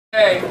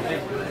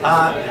Again,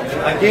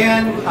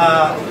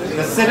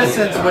 the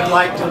citizens would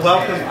like to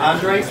welcome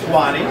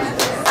Duany.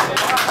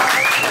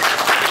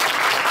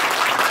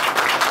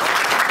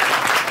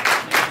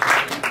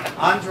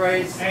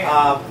 Andres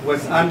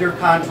was under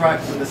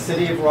contract from the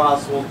city of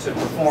Roswell to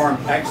perform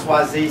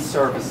XYZ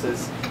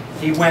services.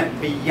 He went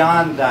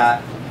beyond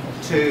that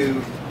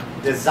to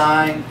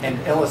design and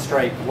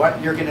illustrate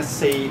what you're going to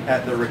see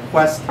at the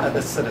request of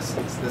the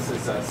citizens. This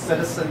is a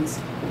citizens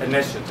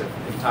initiative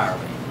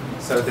entirely.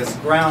 So this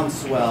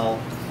groundswell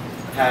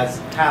has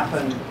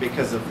happened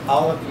because of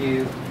all of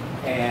you,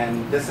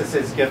 and this is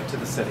his gift to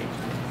the city.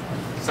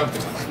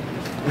 Something like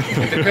that.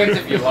 It depends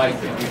if you like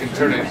it. You can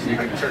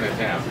turn it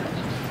down.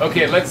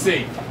 Okay, let's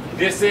see.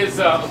 This is,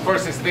 of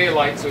course, it's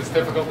daylight, so it's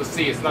difficult to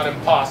see. It's not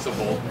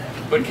impossible.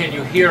 But can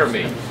you hear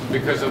me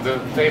because of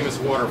the famous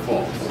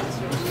waterfalls?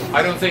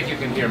 I don't think you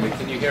can hear me.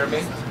 Can you hear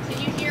me?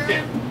 Can you hear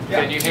him?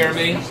 Can you hear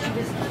me?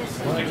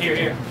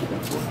 Here.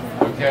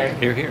 Okay.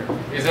 Here.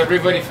 Is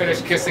everybody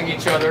finished kissing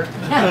each other?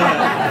 Okay.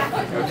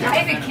 I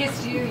haven't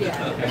kissed you yet.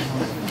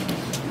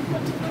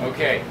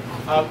 Okay.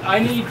 I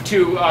need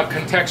to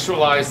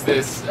contextualize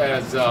this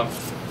as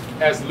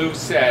Lou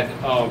said.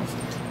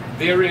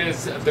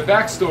 The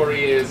backstory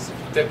is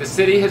that the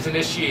city has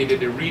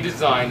initiated a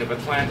redesign of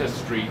Atlanta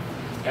Street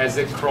as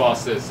it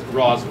crosses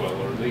Roswell,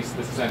 or at least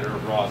the center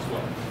of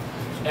Roswell.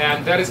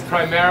 And that is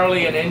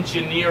primarily an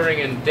engineering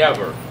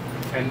endeavor.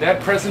 And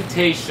that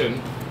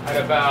presentation, at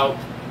about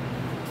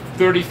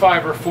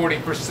 35 or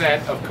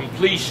 40% of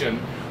completion,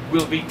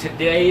 will be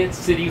today at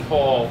City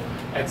Hall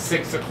at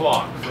 6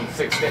 o'clock, from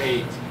 6 to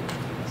 8.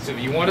 So if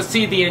you want to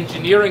see the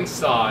engineering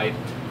side,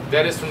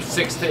 that is from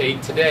 6 to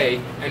 8 today,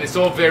 and it's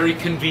all very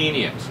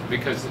convenient,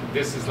 because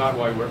this is not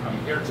why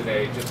I'm here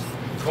today, it just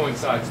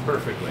coincides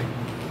perfectly.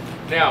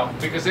 Now,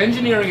 because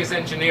engineering is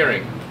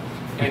engineering,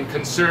 and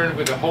concerned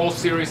with a whole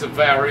series of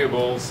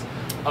variables,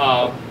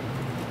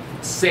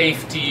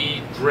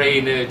 safety,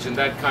 drainage, and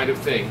that kind of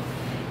thing,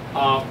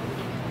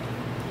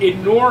 it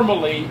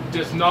normally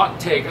does not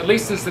take, at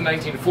least since the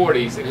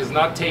 1940s, it has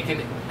not taken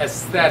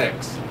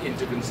aesthetics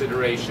into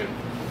consideration.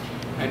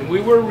 And we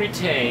were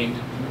retained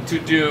to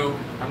do,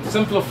 I'm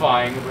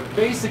simplifying, but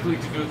basically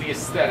to do the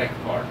aesthetic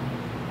part.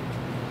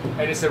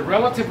 And it's a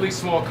relatively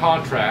small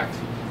contract,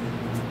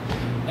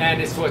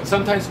 and it's what's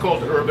sometimes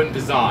called urban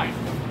design.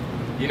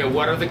 You know,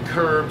 what are the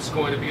curbs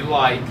going to be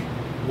like?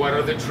 What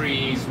are the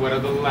trees? What are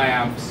the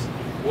lamps?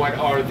 What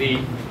are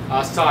the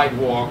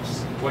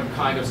sidewalks? What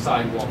kind of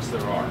sidewalks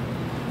there are?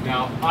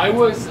 Now, I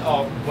was,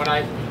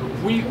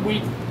 we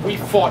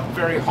fought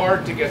very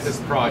hard to get this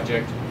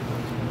project,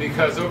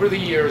 because over the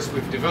years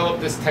we've developed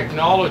this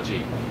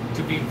technology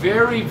to be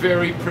very,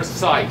 very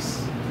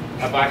precise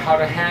about how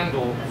to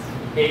handle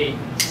a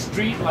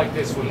street like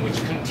this one,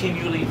 which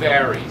continually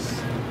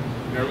varies.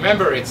 Now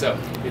remember, it's a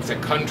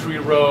country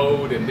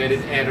road, and then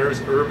it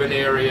enters urban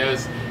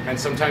areas, and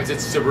sometimes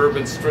it's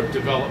suburban strip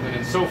development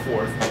and so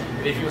forth.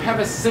 And if you have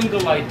a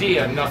single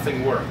idea,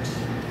 nothing works.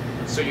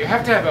 So you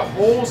have to have a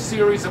whole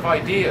series of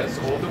ideas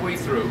all the way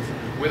through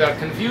without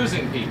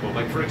confusing people.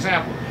 Like, for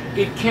example,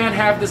 it can't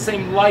have the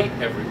same light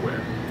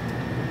everywhere.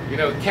 You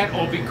know, it can't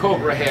all be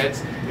Cobra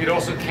heads. It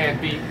also can't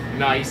be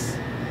nice,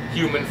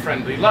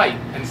 human-friendly light.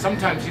 And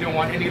sometimes you don't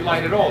want any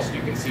light at all so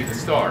you can see the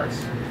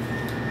stars.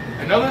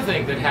 Another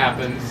thing that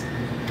happens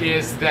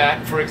is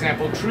that, for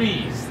example,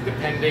 trees,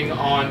 depending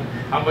on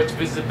how much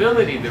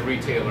visibility the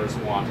retailers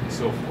want and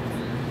so forth.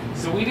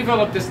 So we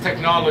developed this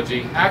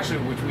technology, actually,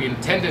 which we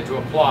intended to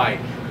apply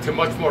to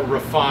much more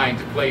refined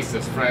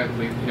places.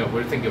 Frankly, you know,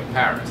 we're thinking of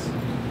Paris.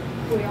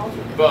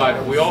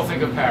 We all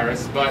think of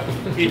Paris, but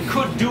it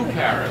could do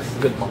Paris,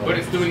 but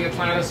it's doing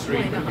Atlanta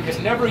Street. But we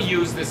had never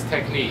used this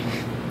technique.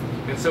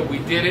 And so we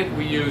did it,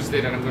 we used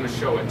it, and I'm going to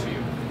show it to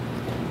you.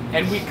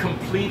 And we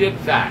completed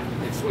that.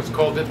 It's what's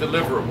called the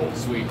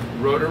deliverables. We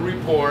wrote a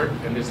report,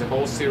 and there's a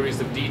whole series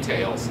of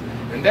details.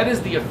 And that is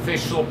the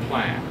official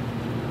plan.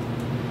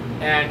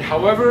 And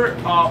however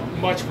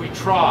much we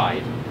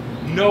tried,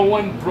 no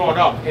one brought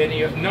up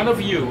none of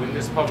you in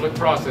this public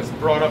process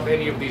brought up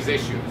any of these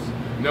issues.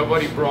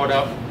 Nobody brought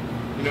up,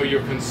 you know,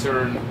 your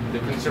concern, the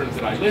concerns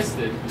that I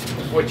listed.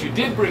 What you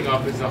did bring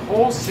up is a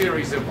whole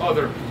series of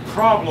other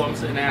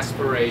problems and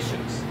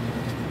aspirations.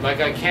 Like,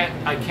 I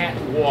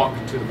can't walk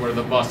to where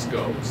the bus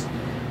goes.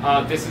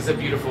 This is a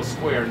beautiful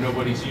square,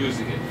 nobody's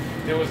using it.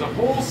 There was a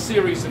whole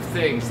series of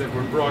things that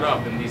were brought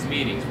up in these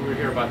meetings. We were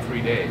here about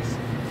 3 days.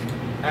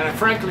 And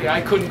frankly,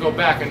 I couldn't go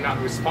back and not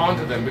respond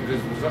to them,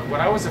 because what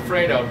I was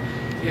afraid of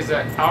is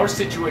that our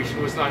situation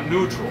was not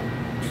neutral.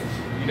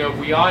 You know,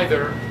 we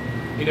either,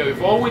 you know,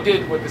 if all we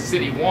did what the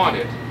city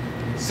wanted,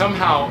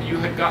 somehow you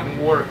had gotten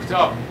worked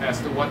up as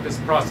to what this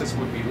process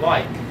would be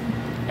like,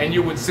 and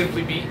you would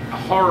simply be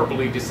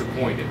horribly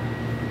disappointed.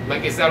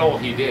 Like, is that all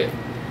he did?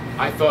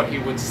 I thought he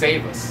would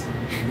save us.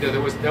 You know,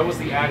 that was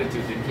the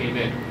attitude that came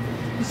in.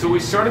 So we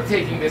started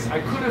taking this. I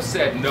could have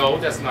said, no,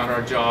 that's not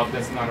our job,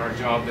 that's not our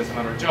job, that's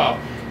not our job.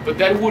 But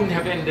that wouldn't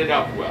have ended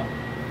up well.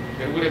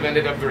 That would have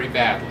ended up very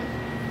badly.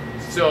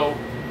 So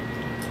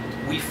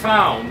we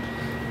found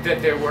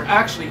that there were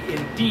actually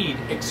indeed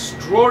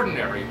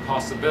extraordinary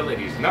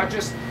possibilities, not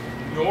just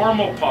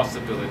normal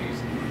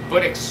possibilities,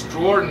 but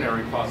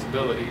extraordinary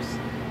possibilities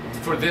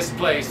for this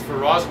place, for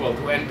Roswell,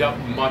 to end up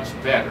much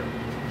better.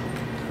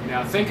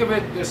 Now think of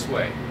it this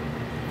way.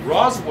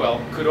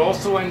 Roswell could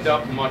also end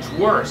up much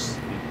worse.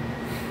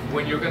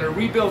 When you're going to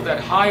rebuild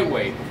that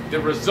highway, the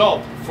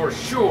result for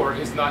sure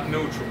is not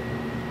neutral.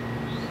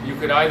 You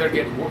could either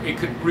get, it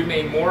could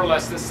remain more or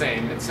less the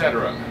same,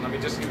 etc. And let me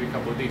just give you a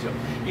couple of details.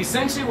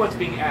 Essentially what's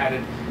being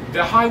added,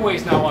 the highway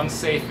is now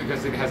unsafe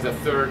because it has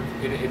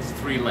it's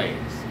 3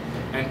 lanes.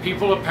 And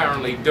people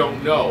apparently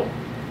don't know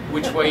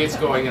which way it's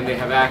going, and they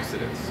have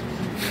accidents.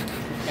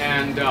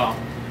 And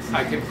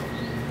I could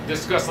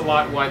discuss a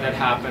lot why that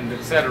happened,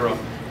 etc.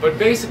 But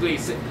basically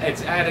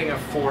it's adding a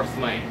 4th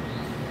lane.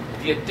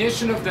 The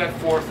addition of that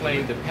 4th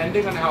lane,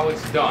 depending on how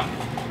it's done,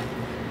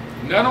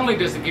 not only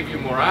does it give you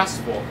more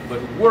asphalt,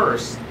 but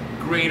worse,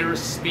 greater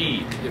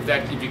speed,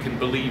 if you can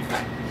believe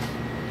that.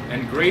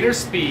 And greater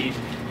speed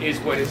is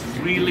what is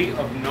really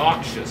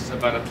obnoxious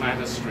about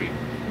Atlanta Street.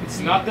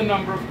 It's not the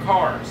number of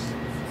cars.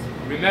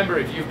 Remember,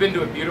 if you've been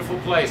to a beautiful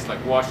place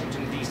like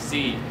Washington,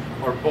 D.C.,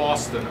 or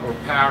Boston, or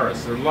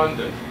Paris, or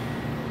London,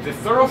 the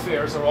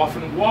thoroughfares are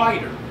often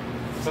wider,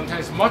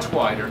 sometimes much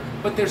wider,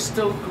 but they're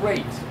still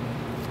great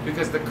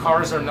because the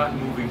cars are not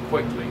moving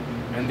quickly,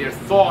 and they're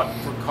thought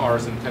for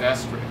cars and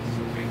pedestrians.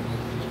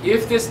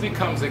 If this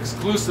becomes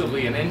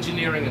exclusively an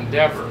engineering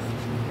endeavor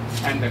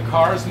and the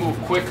cars move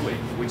quickly,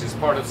 which is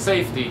part of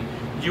safety,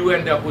 you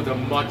end up with a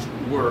much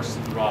worse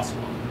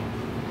Roswell.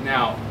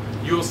 Now,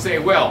 you'll say,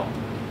 well,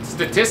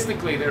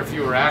 statistically there are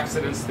fewer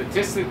accidents,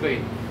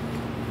 statistically,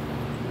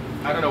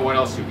 I don't know what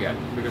else you get,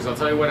 because I'll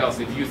tell you what else.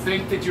 If you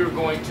think that you're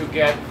going to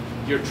get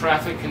your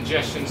traffic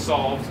congestion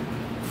solved,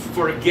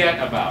 forget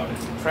about it.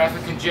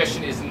 Traffic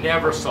congestion is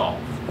never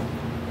solved.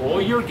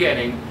 All you're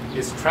getting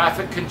is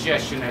traffic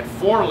congestion at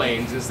 4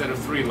 lanes instead of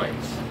 3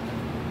 lanes.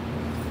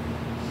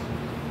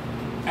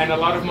 And a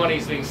lot of money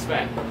is being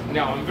spent.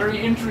 Now, I'm very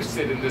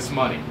interested in this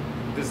money,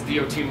 this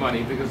DOT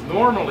money, because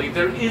normally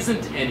there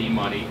isn't any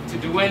money to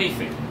do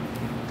anything.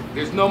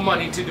 There's no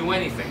money to do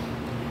anything,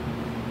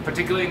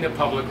 particularly in the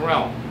public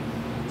realm.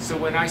 So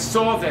when I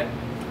saw that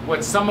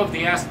what some of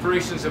the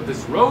aspirations of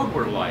this road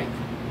were like,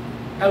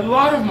 a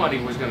lot of money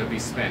was going to be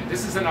spent.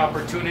 This is an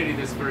opportunity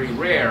that's very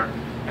rare.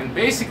 And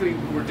basically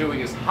what we're doing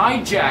is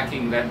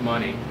hijacking that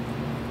money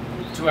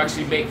to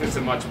actually make this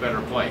a much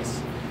better place.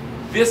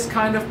 This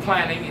kind of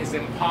planning is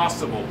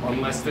impossible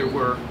unless there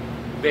were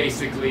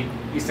basically,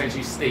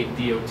 essentially state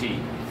DOT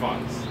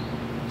funds.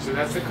 So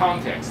that's the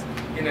context.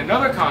 In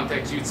another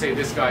context, you'd say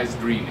this guy's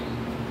dreaming.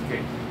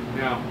 Okay.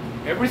 Now,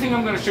 everything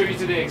I'm going to show you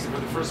today, except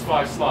for the first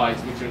 5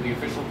 slides, which are the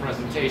official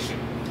presentation,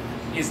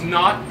 is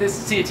not the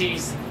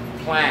city's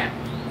plan.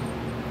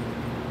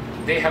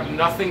 They have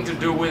nothing to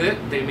do with it.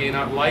 They may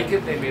not like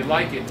it. They may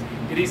like it.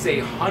 It is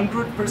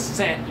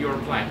 100% your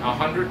plan,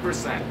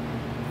 100%.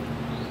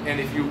 And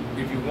if you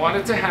want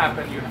it to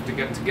happen, you have to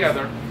get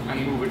together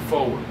and move it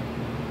forward.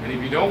 And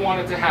if you don't want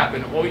it to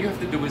happen, all you have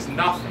to do is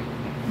nothing.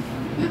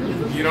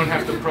 You don't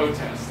have to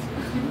protest.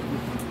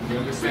 You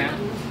understand?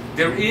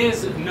 There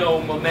is no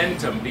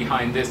momentum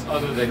behind this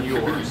other than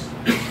yours.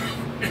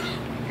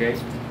 Okay?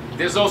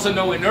 There's also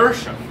no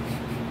inertia.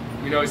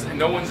 You know,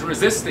 no one's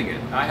resisting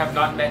it. I have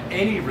not met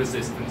any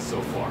resistance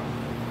so far.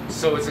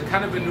 So it's a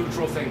kind of a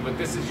neutral thing, but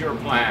this is your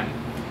plan.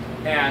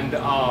 And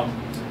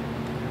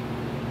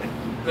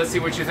let's see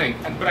what you think.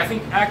 But I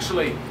think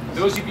actually,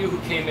 those of you who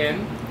came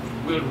in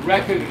will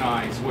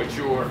recognize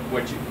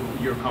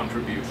your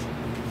contribution.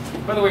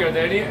 By the way, are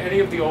there any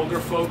of the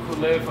older folk who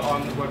live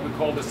on what we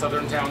call the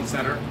Southern Town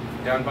Center,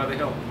 down by the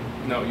hill?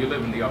 No, you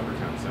live in the Upper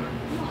Town Center.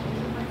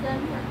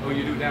 Oh,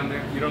 you do down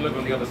there? You don't live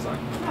on the other side?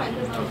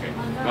 Okay,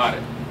 got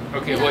it.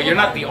 Okay, well, you're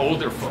not the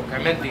older folk. I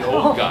meant the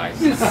old guys.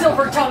 You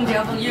silver-tongued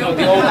devil, you. No,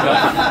 the old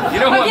guys. You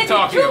know who I'm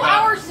talking about. 2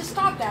 hours to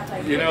stop that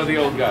thing. You know the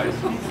old guys.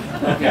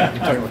 Okay.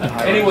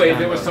 Anyway,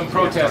 there was some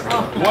protest.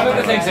 One of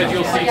the things that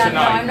you'll see No, I'm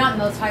tonight not in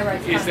those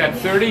high-rise is that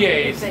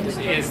 38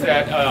 is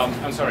that,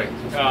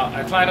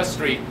 Atlanta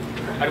Street.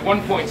 At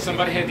one point,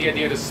 somebody had the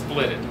idea to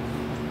split it.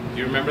 Do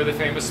you remember the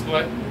famous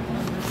split?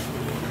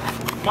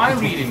 My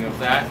reading of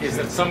that is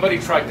that somebody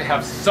tried to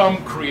have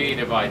some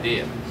creative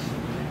idea.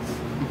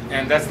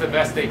 And that's the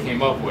best they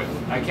came up with.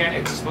 I can't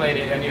explain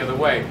it any other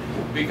way,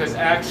 because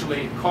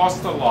actually it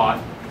costs a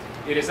lot.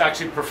 It is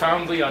actually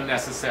profoundly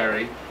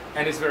unnecessary,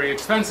 and it's very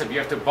expensive. You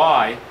have to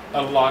buy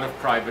a lot of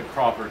private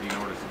property in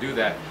order to do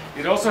that.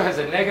 It also has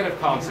a negative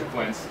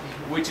consequence,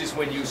 which is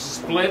when you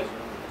split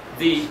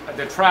the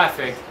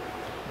traffic,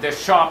 the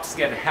shops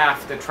get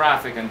half the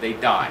traffic and they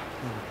die.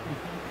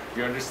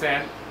 Do you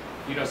understand?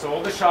 You know, so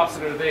all the shops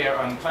that are there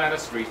on Atlanta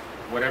Street,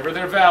 whatever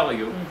their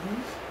value,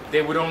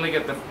 they would only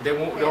get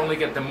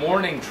the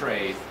morning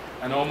trade,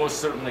 and almost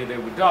certainly they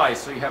would die.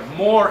 So you have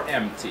more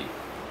empty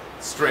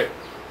strip.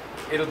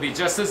 It'll be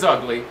just as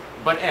ugly,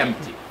 but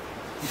empty.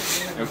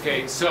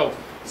 Okay,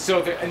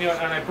 and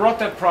I brought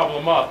that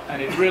problem up,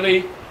 and it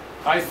really,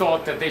 I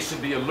thought that they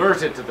should be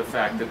alerted to the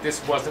fact that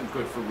this wasn't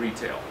good for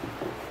retail.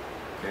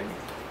 Okay,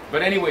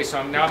 But anyway,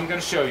 so now I'm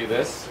going to show you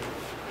this.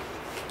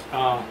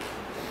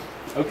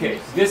 Okay,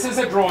 this is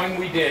a drawing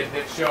we did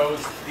that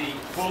shows the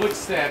full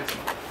extent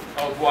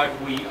of what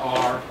we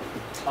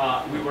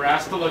were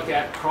asked to look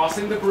at,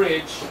 crossing the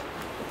bridge.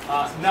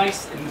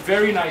 Nice and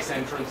very nice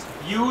entrance,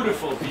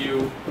 beautiful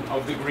view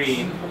of the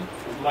green,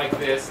 like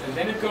this, and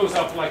then it goes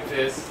up like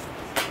this,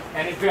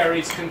 and it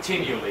varies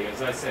continually,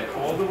 as I said,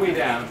 all the way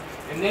down,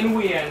 and then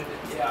we end.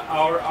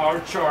 Our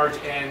charge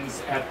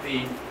ends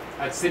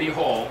at City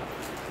Hall,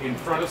 in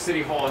front of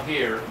City Hall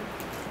here,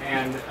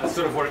 and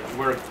sort of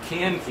where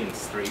Canton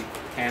Street,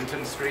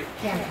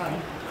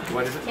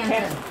 what is it?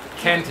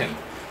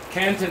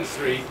 Canton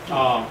Street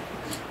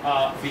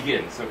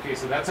begins. Okay,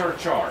 so that's our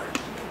charge.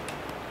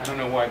 I don't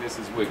know why this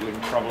is wiggling,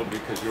 probably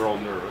because you're all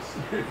nervous.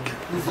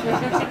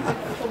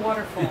 The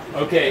waterfall.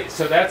 Okay,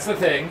 so that's the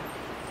thing.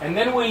 And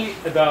then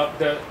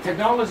the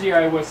technology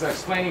I was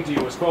explaining to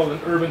you was called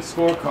an urban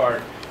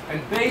scorecard.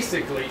 And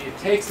basically, it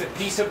takes a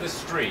piece of the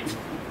street,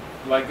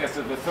 like this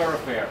of the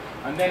thoroughfare,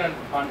 and then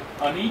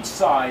on each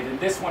side, and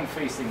this one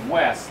facing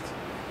west,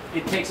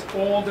 it takes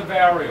all the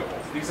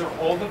variables. These are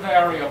all the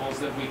variables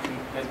that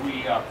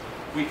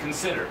we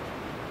consider.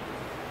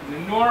 An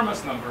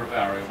enormous number of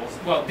variables.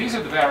 Well, these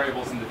are the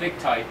variables in the big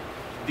type.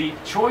 The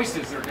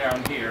choices are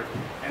down here,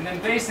 and then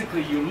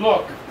basically you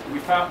look. We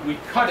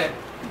cut it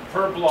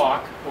per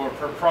block or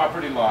per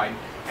property line,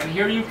 and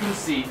here you can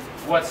see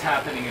what's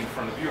happening in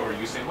front of you. Or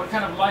you say, what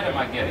kind of light am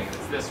I getting?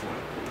 It's this one.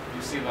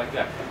 You see like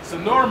that. So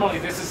normally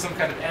this is some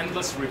kind of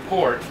endless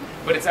report,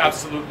 but it's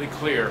absolutely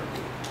clear.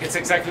 It's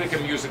exactly like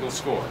a musical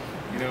score.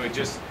 You know, it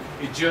just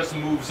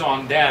moves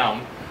on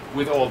down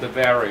with all the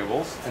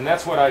variables, and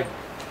that's what I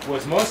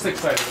was most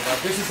excited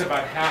about. This is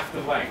about half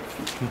the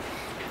length.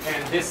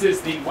 And this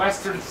is the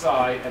western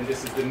side, and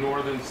this is the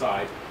northern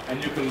side,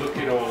 and you can look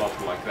it all up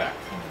like that.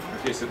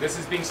 Okay, so this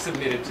is being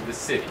submitted to the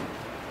city.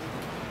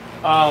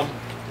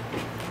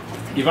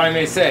 If I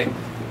may say,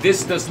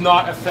 this does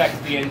not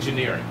affect the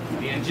engineering.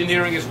 The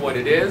engineering is what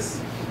it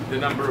is, the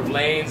number of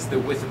lanes, the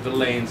width of the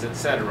lanes,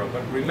 etc.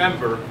 But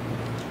remember,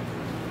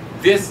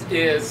 this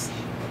is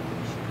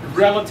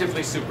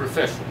relatively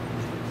superficial.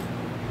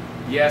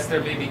 Yes,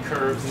 there may be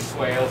curves and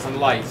swales and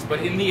lights,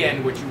 but in the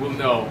end, what you will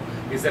know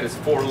is that it's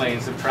 4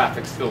 lanes of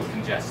traffic still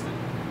congested.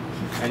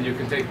 And you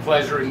can take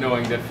pleasure in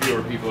knowing that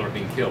fewer people are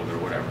being killed or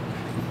whatever.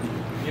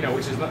 You know,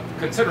 which is a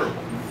considerable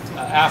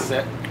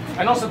asset.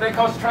 And also, they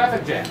cause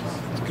traffic jams.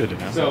 It's good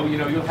enough. So, you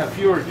know, you'll have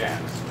fewer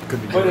jams.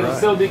 But it'll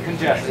still be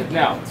congested.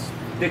 Now,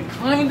 the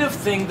kind of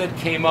thing that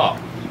came up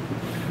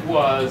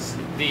was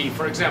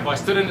for example, I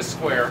stood in the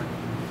square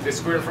in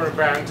front of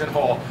Barrington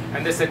Hall,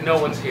 and they said, no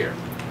one's here.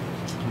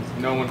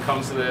 No one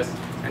comes to this.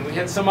 And we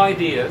had some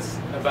ideas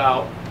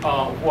about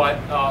what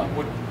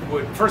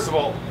would, first of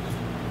all,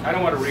 I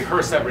don't want to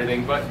rehearse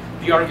everything, but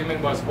the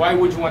argument was, why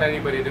would you want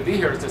anybody to be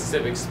here? It's a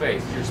civic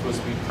space. You're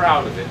supposed to be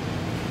proud of it.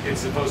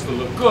 It's supposed to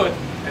look good,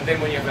 and then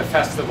when you have a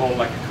festival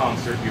like a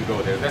concert, you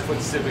go there. That's what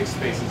civic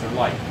spaces are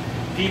like.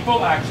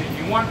 People actually,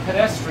 if you want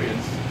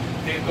pedestrians,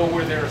 they go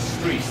where there are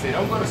streets. They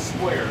don't go to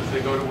squares,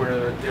 they go to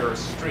where there are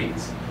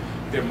streets.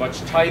 They're much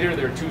tighter,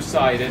 they're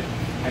two-sided,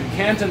 and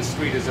Canton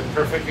Street is a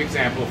perfect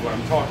example of what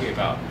I'm talking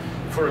about.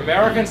 For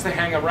Americans to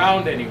hang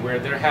around anywhere,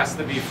 there has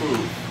to be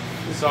food.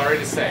 Sorry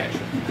to say it.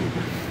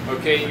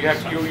 Okay,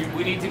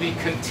 we need to be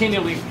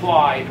continually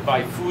plied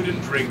by food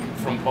and drink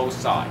from both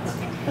sides,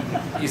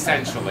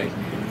 essentially.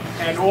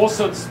 And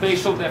also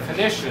spatial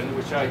definition,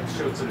 which I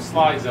showed some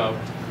slides of.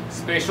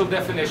 Spatial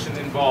definition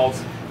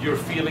involves you're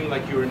feeling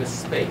like you're in a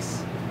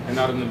space and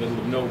not in the middle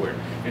of nowhere.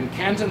 And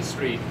Canton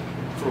Street,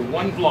 for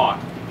one block,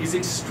 is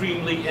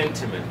extremely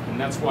intimate, and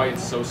that's why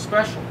it's so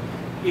special.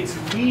 It's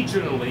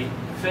regionally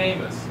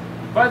famous.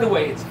 By the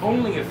way, it's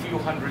only a few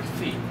hundred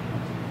feet,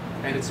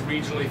 and it's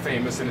regionally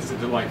famous, and it's a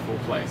delightful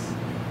place.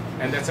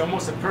 And that's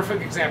almost a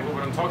perfect example of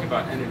what I'm talking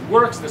about. And it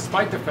works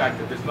despite the fact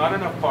that there's not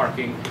enough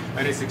parking,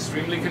 and it's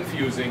extremely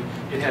confusing.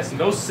 It has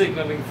no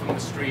signaling from the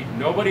street.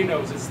 Nobody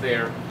knows it's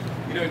there.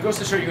 You know, it goes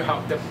to show you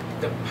how the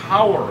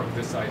power of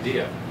this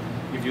idea.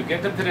 If you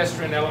get the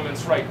pedestrian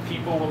elements right,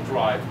 people will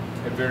drive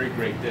a very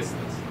great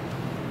distance.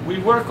 We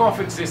work off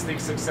existing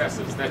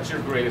successes. That's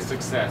your greatest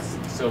success.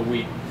 So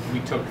we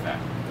took that.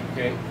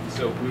 Okay?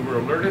 So we were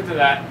alerted to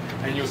that,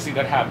 and you'll see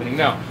that happening.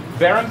 Now,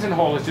 Barrington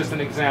Hall is just an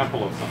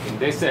example of something.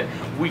 They said,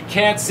 we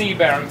can't see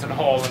Barrington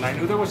Hall, and I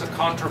knew there was a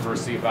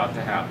controversy about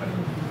to happen,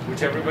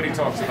 which everybody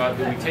talks about.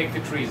 Do we take the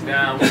trees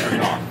down or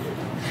not?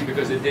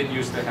 Because it didn't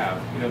used to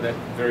have, you know, that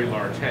very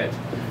large hedge.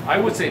 I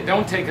would say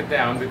don't take it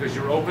down because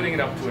you're opening it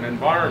up to an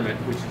environment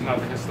which is not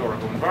the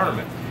historical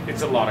environment.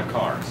 It's a lot of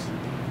cars.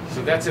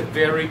 So that's a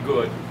very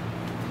good,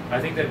 I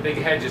think that big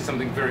hedge is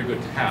something very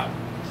good to have.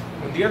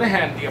 On the other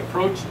hand, the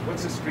approach,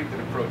 what's the street that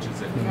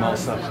approaches it?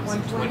 Mimosa.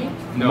 120?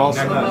 No,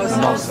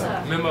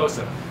 Mimosa.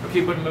 Mimosa.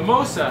 Okay, but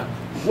Mimosa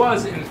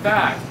was in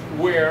fact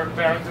where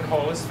Barrington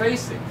Hall is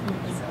facing.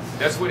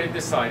 That's what it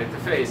decided to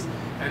face.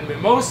 And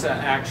Mimosa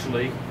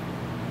actually,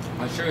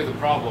 I'll show you the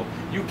problem,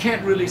 you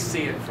can't really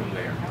see it from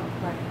there.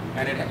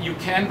 And you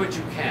can, but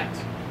you can't.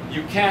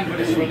 You can, but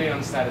it's really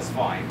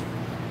unsatisfying.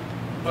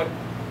 But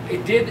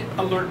it did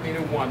alert me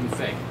to one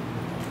thing.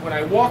 When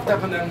I walked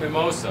up and down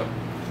Mimosa,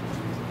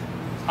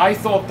 I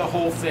thought the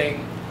whole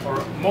thing,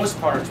 or most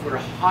parts, were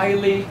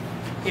highly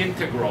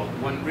integral.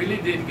 One really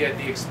did get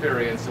the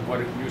experience of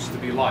what it used to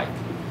be like.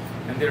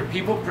 And there are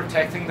people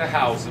protecting the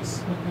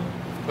houses,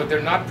 but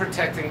they're not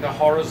protecting the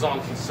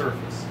horizontal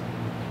surface.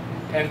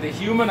 And the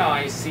human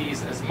eye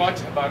sees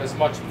about as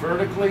much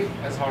vertically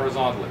as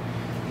horizontally.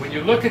 When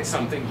you look at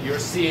something, you're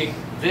seeing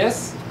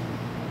this,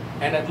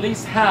 and at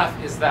least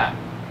half is that,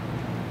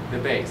 the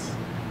base.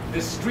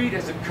 The street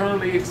as it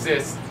currently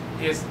exists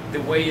is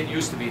the way it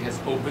used to be. It has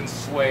open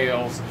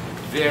swales,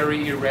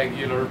 very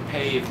irregular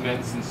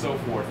pavements, and so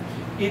forth.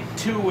 It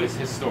too is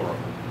historical.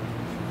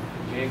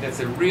 Okay, that's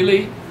a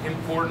really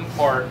important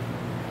part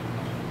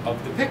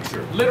of the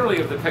picture, literally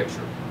of the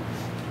picture.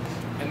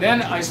 And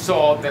then I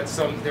saw that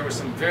there were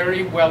some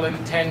very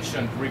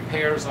well-intentioned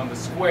repairs on the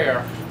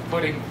square,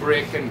 putting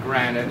brick and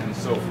granite and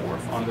so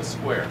forth on the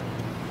square.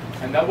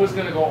 And that was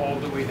going to go all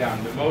the way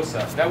down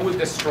Mimosa. That would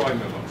destroy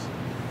Mimosa.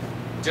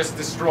 Just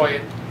destroy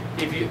it,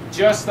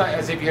 just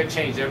as if you had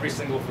changed every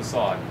single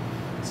facade.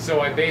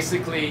 So I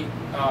basically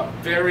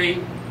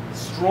very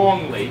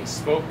strongly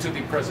spoke to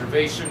the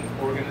preservation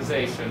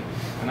organization,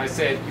 and I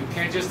said, you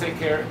can't just take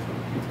care,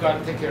 you've got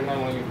to take care not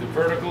only of the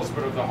verticals,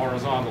 but of the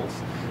horizontals.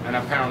 And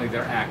apparently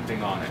they're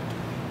acting on it.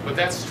 But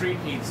that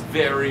street needs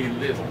very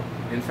little.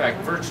 In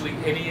fact, virtually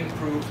any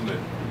improvement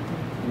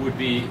would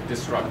be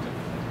destructive.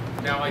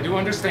 Now, I do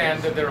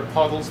understand that there are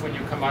puddles when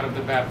you come out of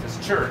the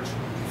Baptist church.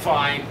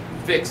 Fine,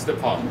 fix the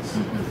puddles.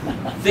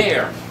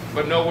 There,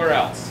 but nowhere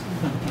else.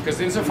 Because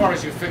insofar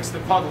as you fix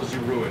the puddles,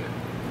 you ruin it.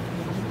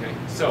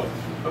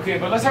 Okay,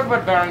 but let's talk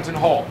about Barrington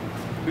Hall.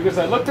 Because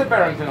I looked at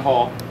Barrington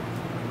Hall,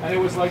 and it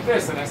was like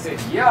this, and I said,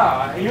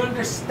 yeah, I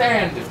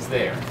understand it's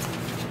there.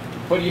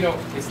 But you know,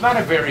 it's not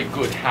a very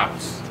good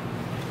house.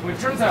 Well, it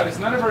turns out it's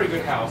not a very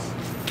good house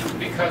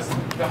because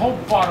the whole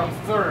bottom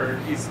third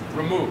is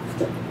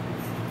removed.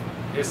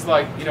 It's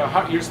like, you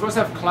know, you're supposed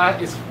to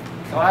have it's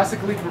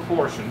classically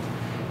proportioned,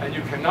 and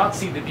you cannot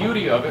see the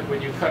beauty of it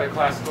when you cut a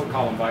classical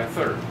column by a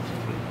third.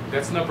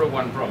 That's number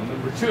one problem.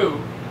 Number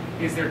two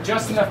is there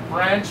just enough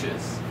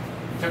branches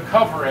to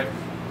cover it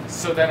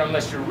so that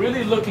unless you're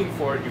really looking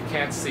for it, you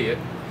can't see it.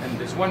 And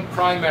there's one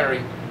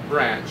primary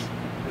branch.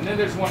 And then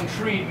there's one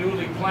tree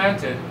newly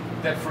planted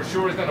that for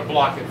sure is going to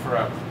block it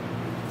forever.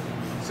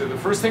 So the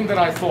first thing that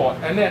I thought,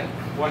 and then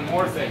one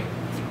more thing,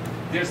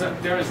 there's a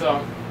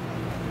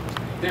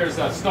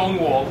stone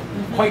wall,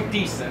 quite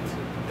decent,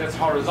 that's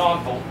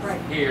horizontal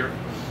here,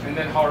 and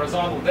then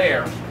horizontal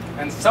there.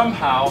 And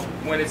somehow,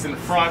 when it's in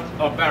front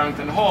of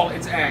Barrington Hall,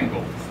 it's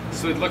angled.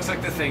 So it looks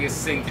like the thing is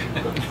sinking.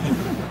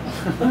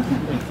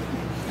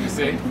 You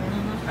see?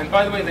 And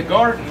by the way, the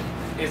garden,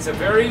 it's a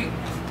very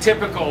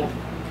typical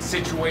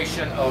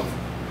situation of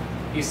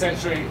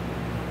essentially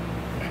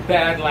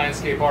bad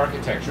landscape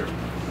architecture.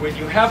 When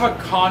you have a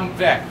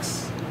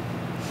convex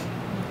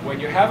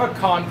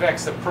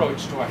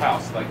approach to a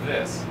house like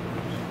this,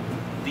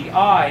 the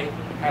eye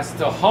has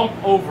to hump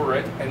over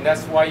it, and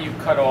that's why you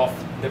cut off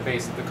the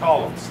base of the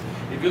columns.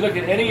 If you look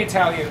at any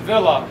Italian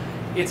villa,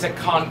 it's a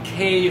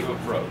concave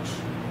approach.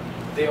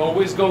 They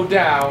always go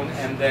down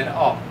and then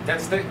up.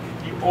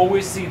 You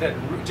always see that.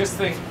 Just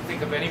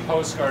think of any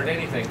postcard,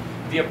 anything.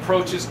 The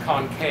approach is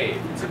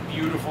concave. It's a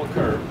beautiful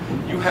curve.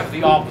 You have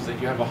the opposite.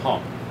 You have a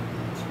hump.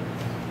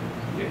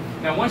 Okay.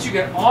 Now, once you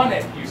get on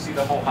it, you see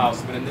the whole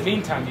house, but in the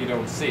meantime, you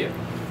don't see it.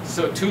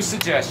 So, two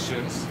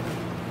suggestions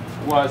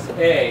was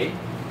A,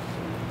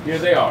 here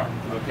they are,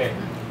 okay?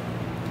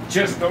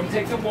 Just don't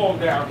take the wall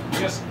down,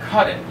 just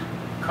cut it.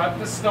 Cut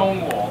the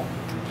stone wall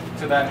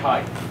to that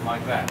height,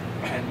 like that,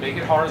 and make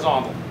it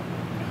horizontal.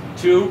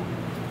 Two,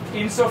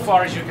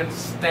 insofar as you can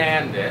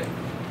stand it,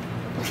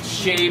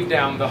 shave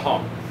down the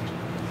hump,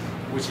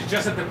 which is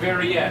just at the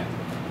very end.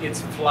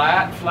 It's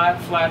flat,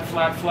 flat, flat,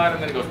 flat, flat,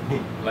 and then it goes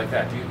boom, like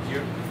that.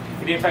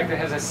 In fact, it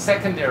has a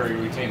secondary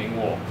retaining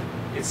wall.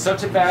 It's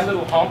such a bad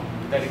little hump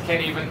that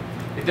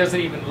it doesn't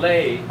even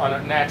lay on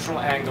a natural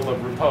angle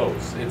of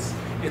repose.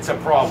 It's a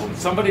problem.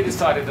 Somebody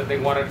decided that they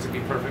wanted it to be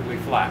perfectly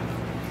flat.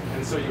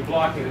 And so you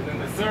block it. And then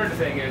the third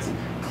thing is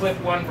clip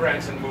one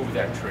branch and move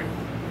that tree.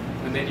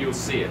 And then you'll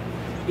see it.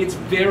 It's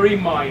very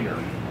minor.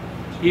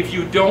 If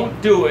you don't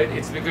do it,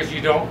 it's because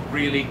you don't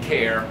really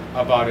care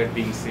about it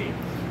being seen.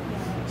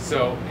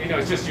 So, you know,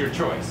 it's just your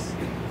choice.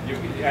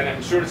 And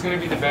I'm sure it's going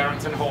to be the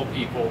Barrington Hall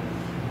people,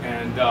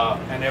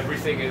 and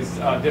everything is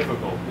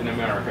difficult in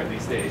America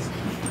these days.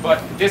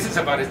 But this is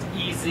about as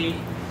easy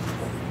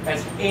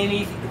as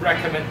any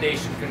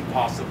recommendation can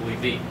possibly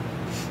be.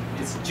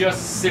 It's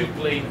just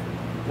simply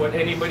what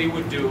anybody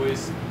would do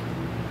is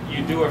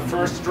you do a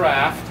first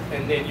draft,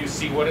 and then you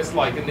see what it's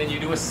like, and then you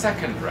do a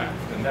second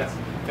draft, and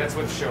that's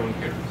what's shown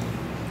here.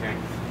 Okay.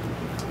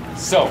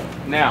 So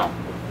now,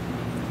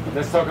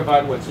 let's talk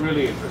about what's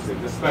really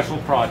interesting: the special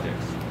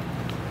projects.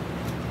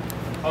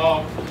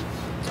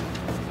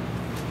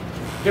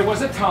 There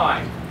was a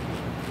time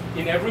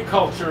in every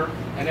culture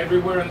and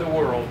everywhere in the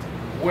world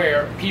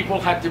where people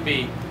had to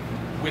be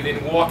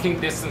within walking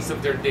distance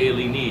of their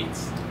daily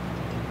needs.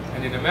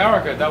 And in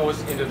America, that was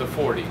into the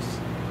 40s.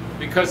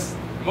 Because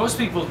most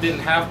people didn't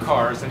have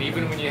cars, and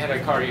even when you had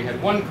a car, you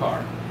had one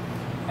car.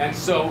 And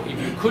so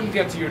if you couldn't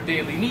get to your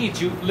daily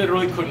needs, you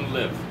literally couldn't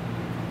live.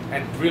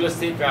 And real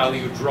estate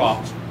value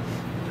dropped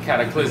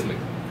cataclysmically.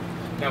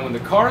 Now when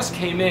the cars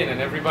came in and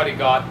everybody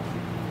got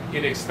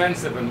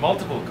inexpensive and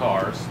multiple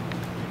cars,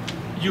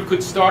 you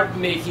could start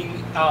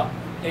making a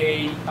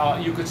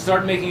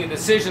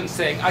decision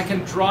saying, I can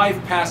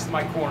drive past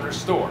my corner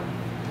store.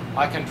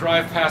 I can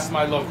drive past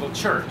my local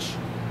church.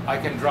 I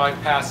can drive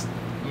past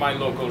my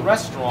local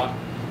restaurant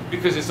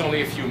because it's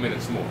only a few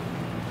minutes more,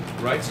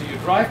 right? So you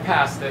drive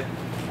past it,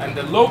 and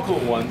the local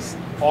ones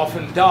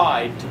often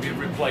died to be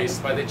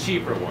replaced by the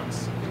cheaper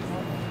ones.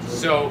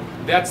 So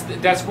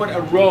that's what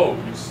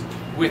arose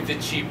with the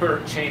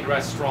cheaper chain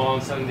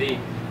restaurants and the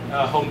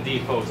Home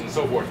Depots and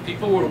so forth.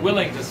 People were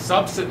willing to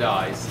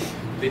subsidize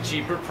the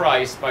cheaper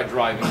price by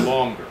driving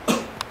longer.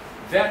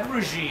 That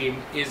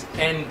regime is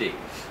ending.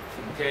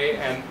 Okay,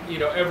 and you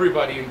know,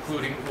 everybody,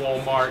 including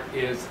Walmart,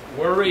 is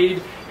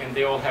worried, and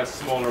they all have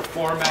smaller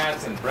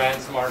formats, and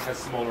BrandSmart has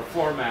smaller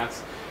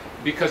formats,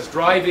 because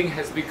driving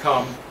has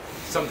become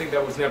something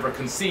that was never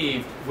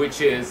conceived,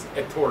 which is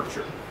a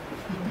torture.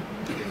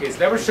 Okay, it's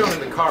never shown in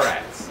the car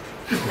ads.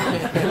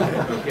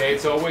 Okay,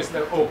 it's always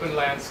the open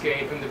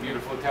landscape and the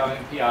beautiful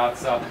Italian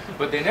piazza,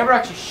 but they never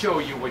actually show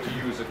you what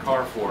you use a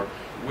car for,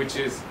 which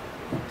is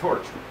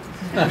torture.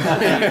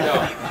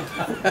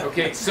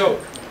 Okay, so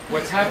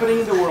what's happening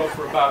in the world,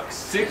 for about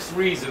 6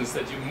 reasons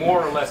that you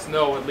more or less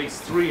know at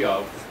least 3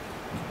 of,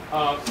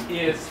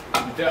 is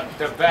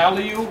the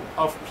value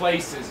of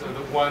places are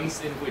the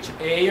ones in which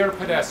A, are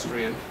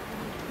pedestrian,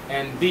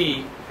 and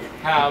B,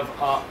 have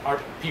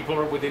people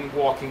are within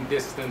walking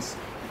distance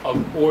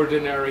of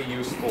ordinary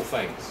useful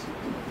things.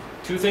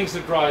 2 things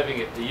are driving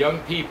it. The young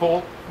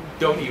people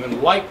don't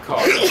even like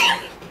cars,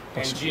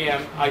 and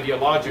GM,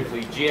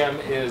 ideologically, GM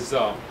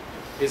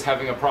is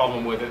having a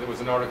problem with it. There was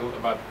an article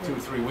about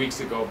 2-3 weeks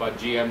ago about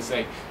GM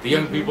saying the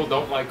young people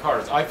don't like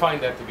cars. I find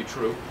that to be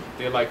true.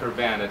 They like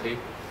urbanity.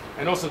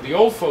 And also the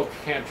old folk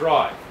can't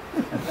drive.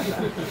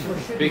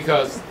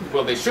 Because,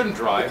 well, they shouldn't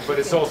drive, but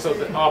it's also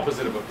the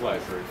opposite of a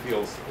pleasure. It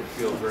feels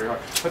very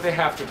hard. But they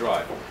have to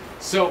drive.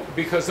 So,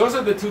 because those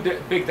are the 2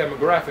 big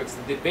demographics,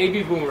 the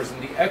baby boomers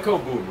and the echo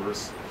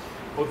boomers,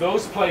 well,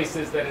 those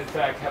places that in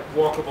fact have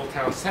walkable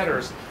town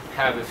centers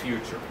have a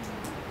future.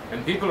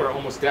 And people are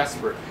almost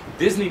desperate.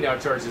 Disney now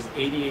charges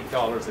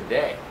 $88 a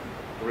day,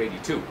 or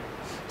 $82,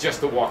 just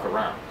to walk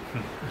around.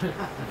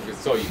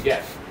 That's all you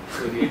get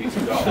for the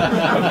 $82.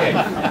 Okay.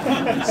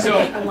 So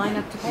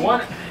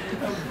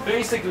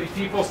basically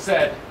people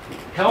said,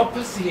 help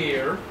us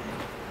here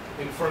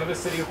in front of the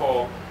City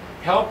Hall,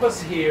 help us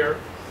here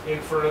in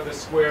front of the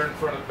square in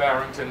front of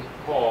Barrington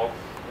Hall,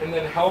 and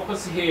then help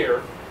us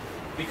here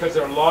because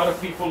there are a lot of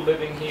people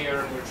living here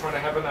and we're trying to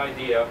have an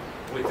idea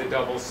with the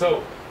double.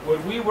 So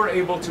what we were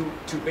able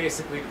to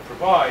basically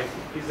provide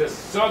is a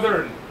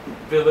southern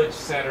village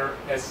center,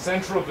 a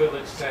central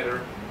village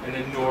center, and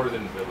a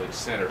northern village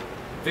center,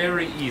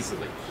 very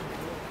easily.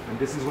 And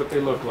this is what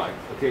they look like.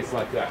 Okay, it's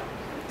like that.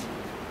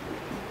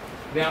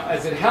 Now,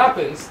 as it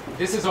happens,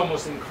 this is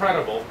almost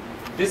incredible.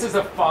 This is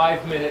a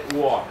 5-minute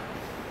walk.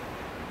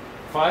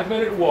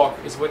 5-minute walk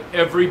is what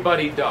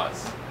everybody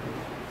does.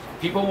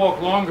 People walk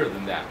longer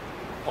than that,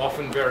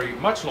 often very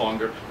much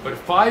longer, but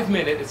 5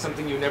 minutes is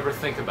something you never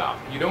think about.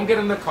 You don't get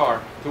in the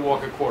car to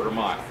walk a quarter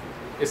mile.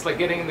 It's like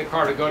getting in the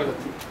car to go to the,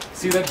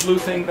 see that blue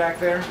thing back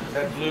there?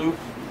 That blue,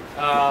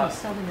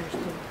 Southerners do.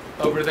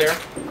 over there?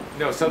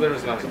 No,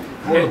 Southerners nothing.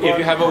 If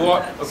you have a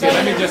walk, okay,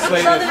 let me just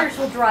lay this. Southerners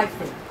will drive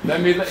through.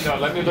 Let me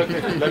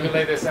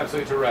lay this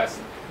absolutely to rest.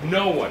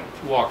 No one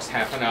walks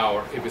half an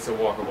hour if it's a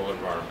walkable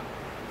environment.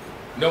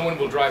 No one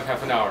will drive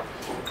half an hour.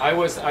 I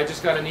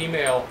just got an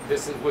email,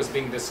 this was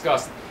being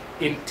discussed.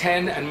 In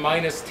 10 and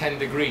minus 10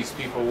 degrees,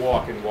 people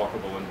walk in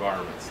walkable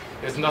environments.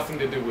 It has nothing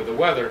to do with the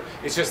weather.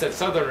 It's just that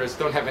Southerners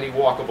don't have any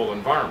walkable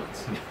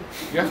environments.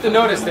 You have to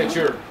notice that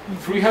your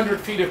 300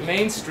 feet of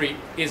Main Street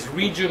is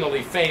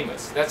regionally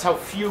famous. That's how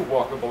few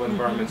walkable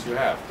environments you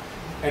have.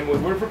 And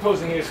what we're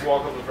proposing here is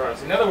walkable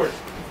environments. In other words,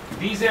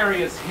 these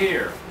areas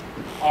here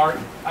are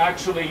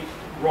actually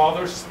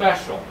rather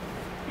special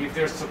if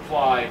they're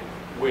supplied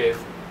with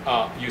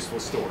useful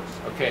stores.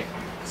 Okay,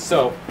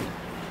 so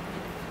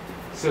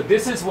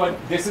this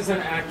is an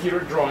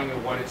accurate drawing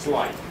of what it's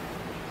like.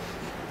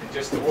 And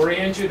just to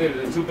orient you, there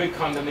are the 2 big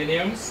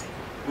condominiums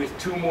with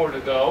 2 more to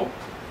go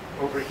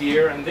over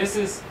here. And this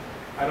is,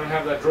 I don't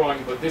have that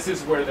drawing, but this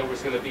is where there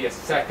was going to be a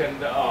second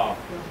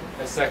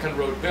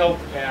road built,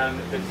 and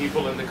the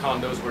people in the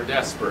condos were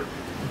desperate.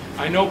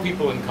 I know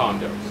people in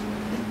condos.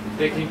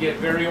 They can get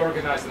very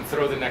organized and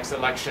throw the next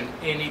election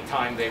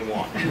anytime they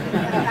want.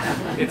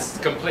 It's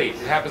complete.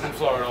 It happens in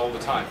Florida all the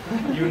time.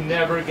 You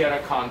never get a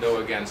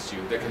condo against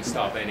you that can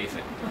stop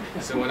anything.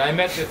 So when I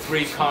met the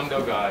 3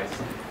 condo guys,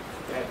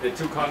 the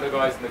 2 condo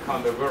guys and the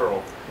condo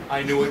girl,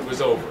 I knew it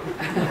was over.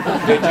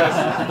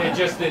 They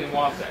just didn't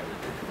want that.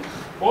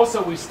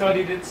 Also, we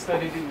studied it,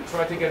 we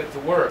tried to get it to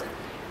work.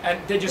 And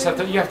they just have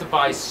to, you have to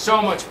buy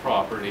so much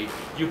property.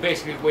 You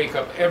basically wake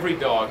up every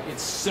dog.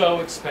 It's so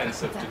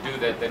expensive to do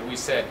that we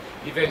said,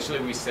 eventually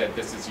we said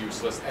this is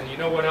useless. And you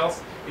know what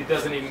else? It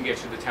doesn't even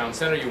get you the town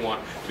center you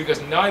want, because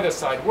neither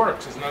side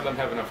works, because none of them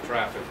have enough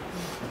traffic.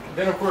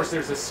 Then of course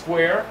there's a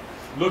square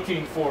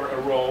looking for a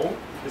roll,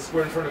 the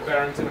square in front of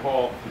Barrington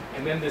Hall,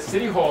 and then the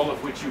City Hall,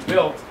 of which you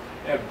built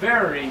a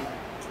very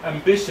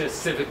ambitious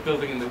civic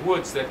building in the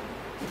woods that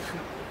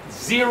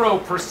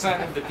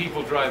 0% of the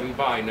people driving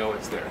by know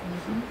it's there.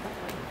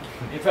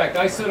 In fact,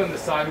 I stood on the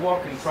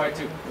sidewalk and tried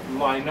to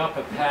line up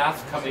a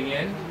path coming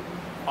in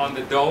on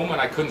the dome,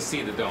 and I couldn't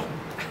see the dome.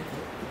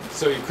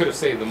 So you could have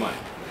saved the money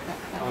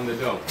on the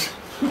dome.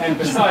 And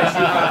besides,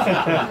 you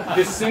have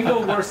the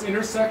single worst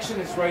intersection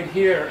is right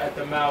here at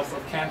the mouth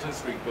of Canton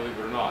Street, believe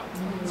it or not.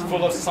 It's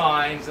full of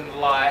signs and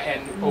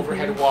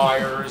overhead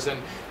wires and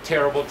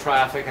terrible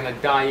traffic and a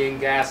dying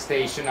gas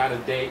station out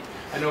of date,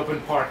 an open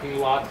parking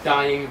lot,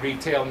 dying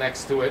retail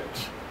next to it.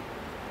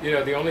 You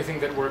know, the only thing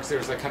that works there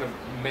is a kind of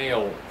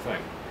mail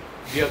thing.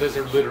 The others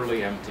are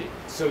literally empty.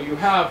 So you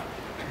have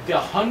the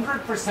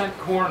 100%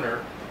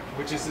 corner,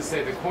 which is to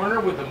say the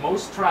corner with the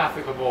most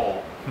traffic of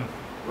all,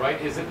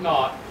 right, is it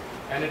not?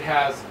 And it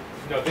has,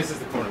 no, this is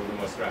the corner with the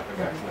most traffic,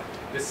 actually.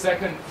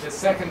 The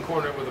second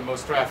corner with the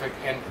most traffic,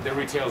 and the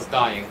retail's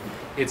dying.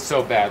 It's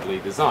so badly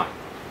designed.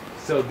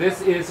 So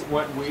this is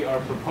what we are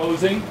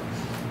proposing,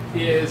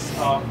 is,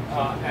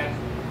 and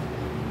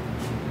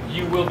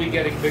you will be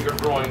getting bigger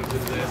drawings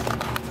of this,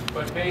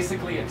 but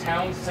basically a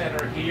town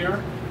center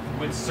here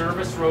with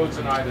service roads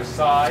on either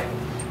side.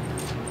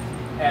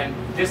 And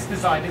this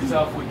design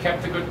itself, we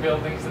kept the good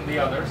buildings and the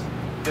others.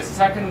 The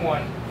second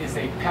one is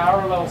a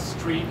parallel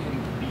street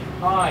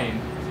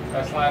behind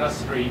Atlanta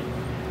Street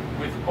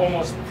with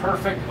almost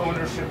perfect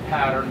ownership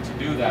pattern to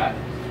do that,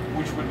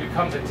 which would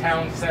become the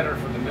town center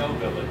for the Mill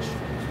Village.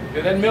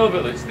 And then Mill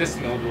Village, this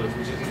Mill Village,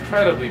 which is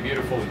incredibly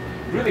beautiful,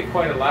 really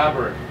quite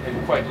elaborate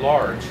and quite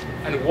large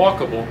and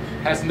walkable,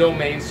 has no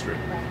main street.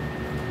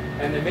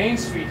 And the main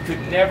street could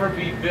never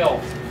be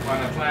built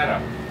on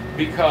Atlanta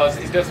because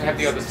it doesn't have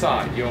the other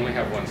side. You only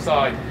have one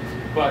side,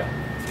 but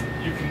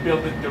you can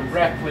build it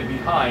directly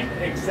behind,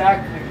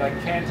 exactly like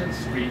Canton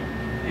Street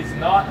is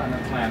not on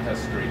Atlanta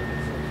Street.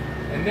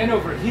 And then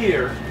over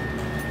here,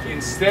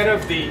 instead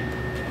of the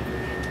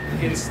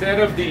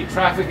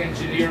traffic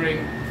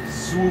engineering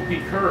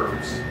swoopy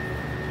curves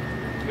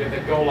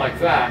that go like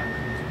that,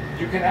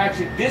 you can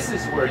actually, this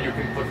is where you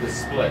can put the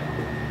split.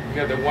 You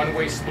have the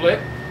one-way split,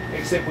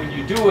 except when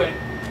you do it,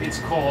 it's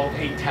called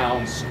a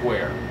town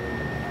square.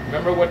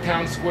 Remember what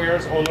town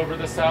squares all over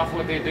the South,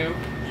 what they do?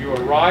 You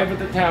arrive at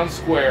the town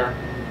square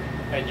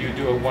and you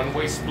do a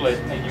one-way split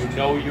and you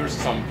know you're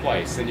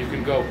someplace. And you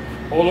can go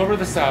all over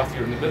the South,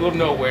 you're in the middle of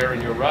nowhere,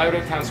 and you arrive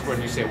at a town square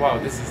and you say, wow,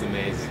 this is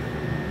amazing.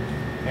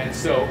 And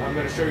so I'm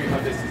going to show you how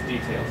this is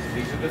detailed. So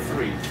these are the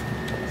three.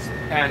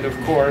 And of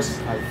course,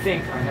 I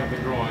think I have the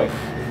drawing.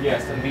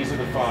 Yes, and these are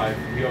the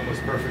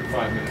almost perfect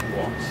 5-minute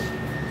walks.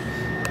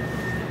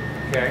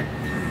 Okay?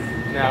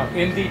 Now,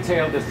 in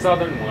detail, the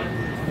southern one,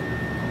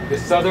 the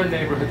southern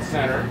neighborhood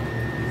center.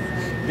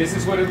 This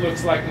is what it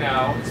looks like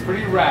now. It's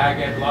pretty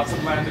ragged, lots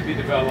of land to be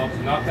developed,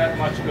 not that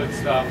much good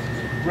stuff.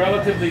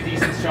 Relatively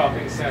decent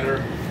shopping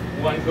center,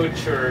 one good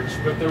church,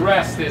 but the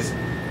rest is,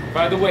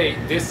 by the way,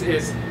 this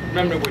is,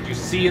 remember what you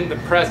see in the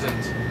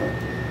present,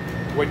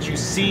 what you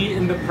see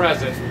in the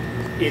present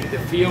in the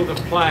field of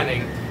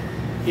planning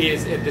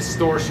is a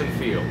distortion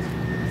field.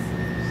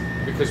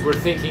 Because we're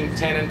thinking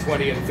 10 and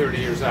 20 and 30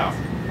 years out.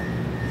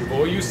 If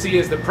all you see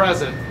is the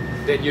present,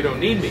 then you don't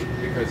need me,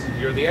 because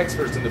you're the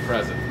experts in the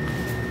present.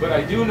 But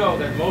I do know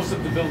that most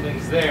of the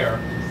buildings there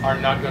are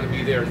not going to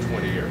be there in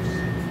 20 years.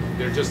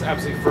 They're just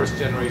absolutely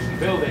first-generation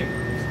building.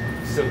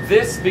 So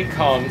this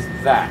becomes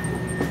that.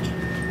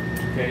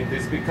 Okay,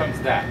 this becomes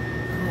that.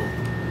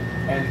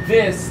 And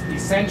this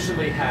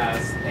essentially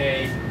has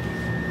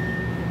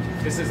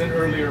this is an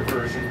earlier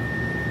version,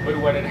 but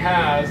what it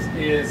has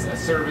is a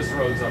service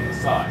roads on the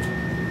side.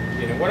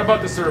 You know, what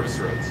about the service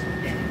roads?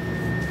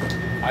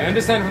 I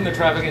understand from the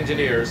traffic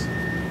engineers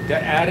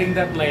that adding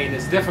that lane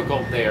is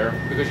difficult there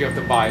because you have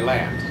to buy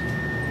land,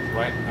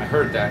 right? I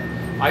heard that.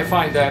 I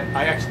find that,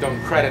 I actually don't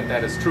credit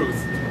that as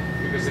truth,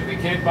 because if they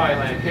can't buy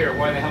land here,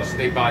 why the hell should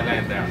they buy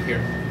land down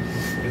here?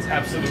 It's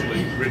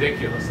absolutely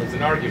ridiculous as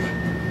an argument.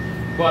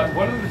 But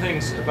one of the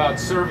things about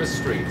service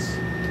streets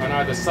on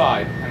either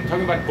side, I'm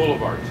talking about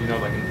boulevards, you know,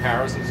 like in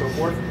Paris and so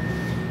forth,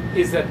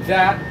 is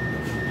that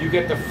you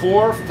get the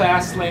 4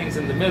 fast lanes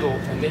in the middle,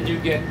 and then you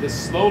get the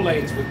slow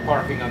lanes with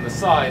parking on the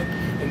side,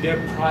 and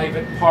they're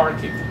private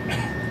parking.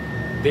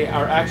 They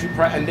are actually,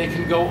 and they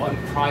can go on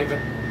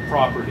private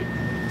property.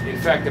 In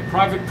fact, the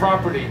private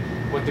property,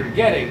 what they're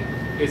getting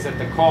is at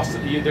the cost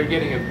of, they're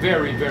getting a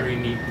very, very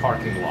neat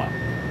parking lot,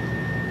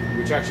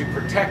 which actually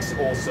protects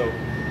also,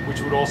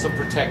 which would also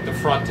protect the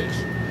frontage.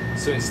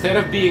 So instead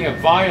of being a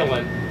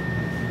violent,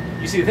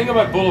 you see, the thing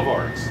about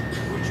boulevards,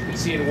 which you can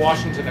see in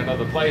Washington and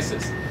other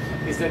places,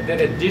 is that that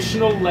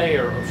additional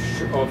layer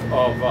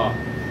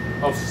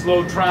of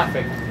slow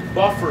traffic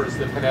buffers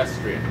the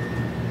pedestrian.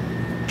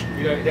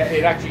 You know,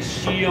 it actually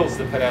shields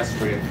the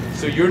pedestrian,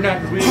 so you're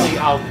not really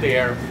out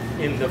there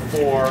in the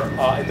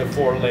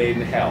four-lane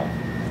hell.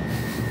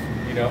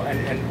 You know,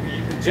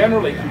 and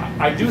generally,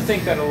 I do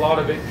think that a lot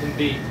of it can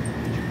be.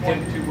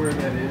 Point to where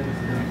that is,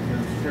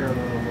 the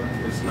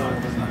parallel. It's not.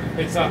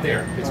 It's not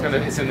there. It's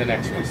in the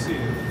next one.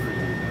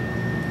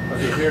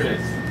 Okay, here it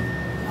is.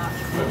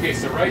 Okay,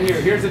 so right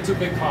here, here's the two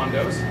big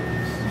condos,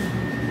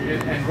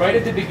 and right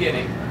at the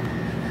beginning,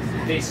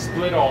 they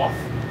split off.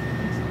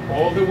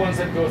 All the ones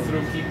that go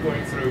through keep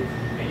going through,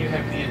 and you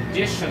have the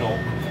additional.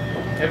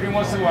 Every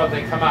once in a while,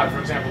 they come out. For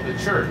example, the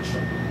church.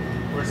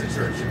 Where's the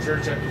church? The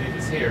church, I believe,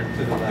 is here.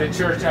 The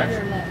church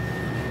actually.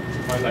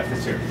 My left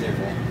is here.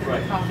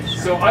 Right.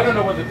 So I don't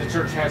know whether the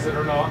church has it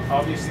or not.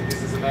 Obviously,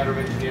 this is a matter of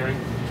engineering.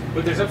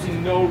 But there's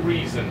absolutely no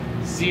reason,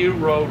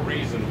 zero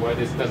reason, why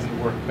this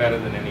doesn't work better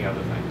than any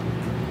other thing.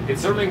 It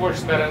certainly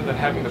works better than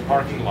having the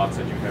parking lots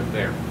that you have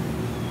there.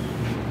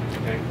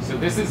 Okay. So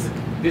this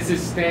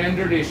is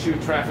standard issue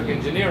traffic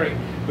engineering,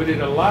 but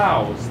it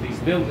allows these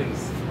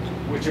buildings,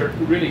 which are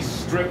really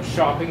strip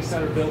shopping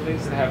center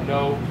buildings that have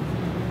no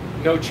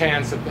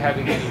chance of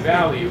having any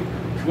value,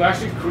 to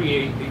actually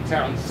create a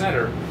town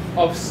center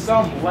of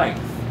some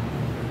length,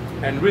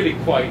 and really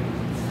quite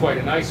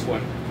a nice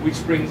one, which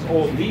brings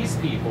all these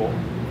people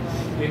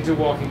into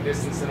walking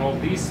distance and all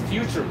these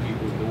future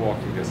people into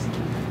walking distance.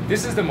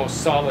 This is the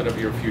most solid of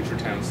your future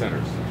town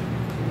centers.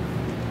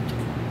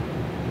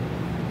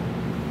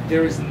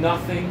 There is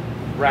nothing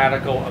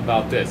radical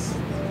about this.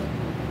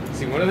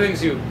 See, one of the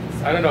things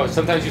I don't know,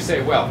 sometimes you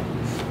say, well,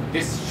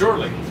 this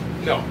surely,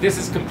 no, this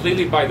is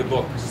completely by the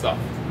book stuff.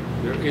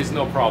 There is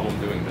no problem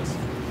doing this.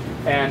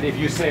 And if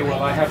you say,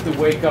 well, I have to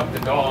wake up the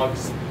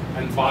dogs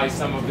and buy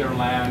some of their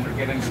land or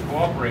get them to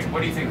cooperate,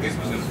 what do you think this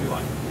was going to be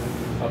like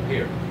up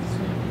here?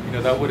 You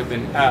know, that would have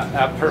been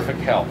a perfect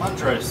help.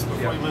 Andres,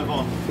 before we move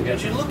on,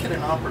 did you look at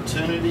an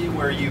opportunity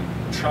where you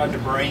tried to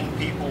bring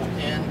people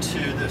into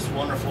this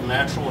wonderful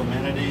natural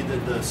amenity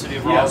that the city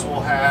of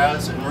Roswell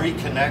has and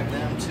reconnect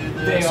them to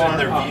this and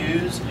their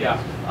views? Yeah.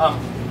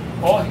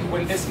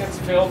 When this gets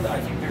filled, I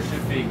think there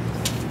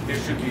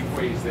should be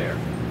ways there.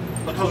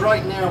 Because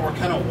right now we're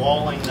kind of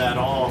walling that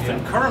off,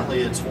 and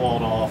currently it's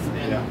walled off.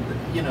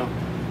 And you know,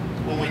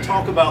 when we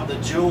talk about the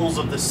jewels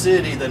of the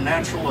city, the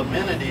natural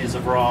amenities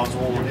of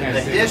Roswell and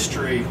the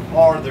history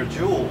are their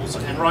jewels.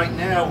 And right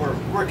now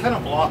we're kind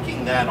of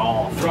blocking that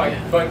off. Right,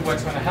 again. but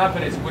what's going to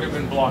happen is it would have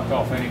been blocked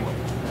off anyway.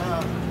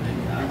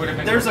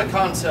 There's a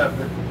concept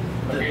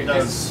that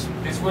does.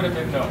 This would have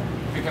been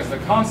because the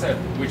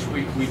concept which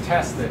we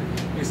tested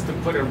is to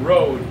put a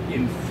road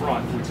in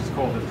front, which is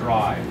called a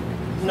drive.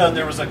 No,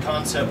 there was a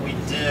concept we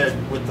did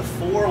with the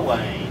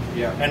 4-lane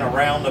and a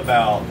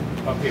roundabout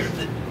up here.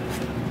 Two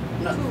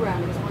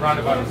roundabouts.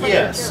 Roundabout.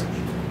 Yes,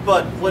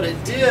 but what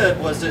it did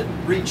was it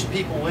reached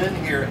people in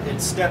here.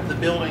 It stepped the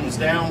buildings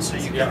down so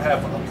you could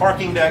have a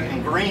parking deck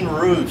and green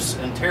roofs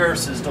and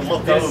terraces to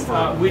look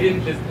over. We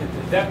didn't.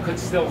 That could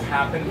still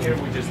happen here.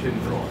 We just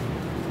didn't draw it.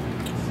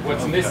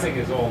 What's missing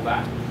is all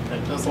that.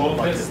 It doesn't look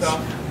like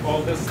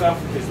all this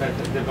stuff is that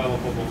the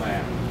developable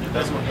land. It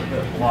doesn't look a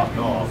bit blocked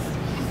off.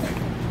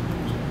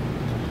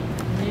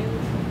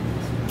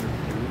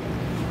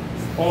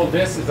 All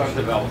this is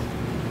undeveloped.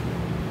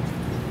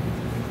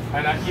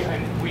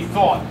 And we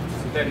thought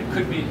that it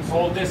could be,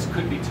 all this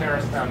could be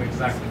terraced down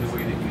exactly the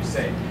way that you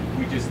say.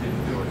 We just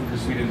didn't do it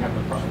because we didn't have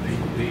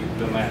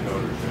the land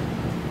ownership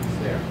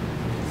there.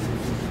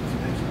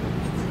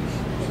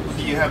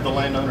 Do you have the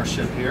land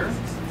ownership here?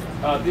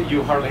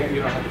 You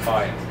don't have to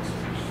buy it.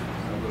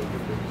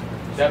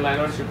 That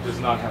land ownership does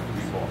not have to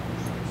be bought.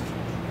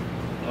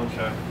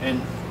 Okay.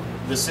 And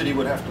the city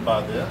would have to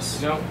buy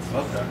this? No.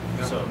 Okay.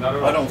 No, So not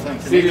at all. I don't think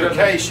in City either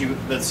doesn't- case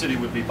the city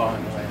would be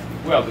buying land.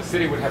 Well, the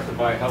city would have to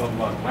buy a hell of a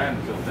lot of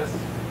land to build this.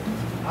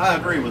 I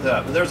agree with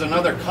that, but there's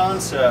another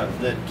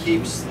concept that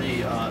keeps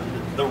the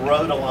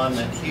road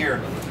alignment here,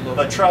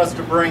 but tries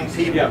to bring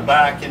people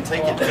back and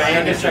take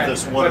advantage of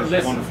this But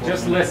listen, wonderful.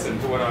 just listen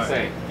to what I'm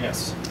saying.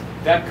 Yes.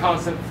 That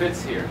concept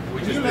fits here.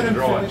 We just didn't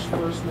draw it.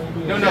 First,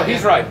 maybe? No,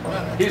 he's right.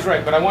 He's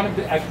right, but I wanted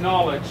to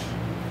acknowledge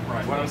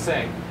Right. what I'm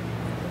saying.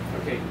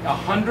 Okay,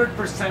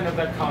 100% of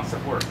that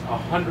concept works.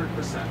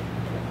 100%.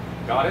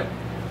 Got it?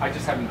 I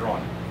just haven't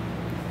drawn it.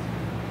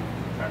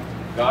 Okay.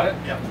 Got it?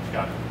 Yeah,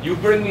 got it. You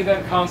bring me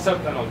that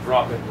concept and I'll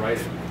drop it right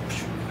in.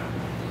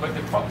 But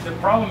the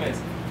problem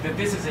is that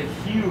this is a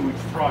huge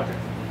project.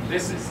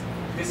 This is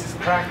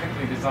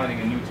practically designing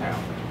a new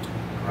town.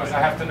 Because I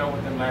have to know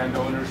what the land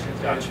ownership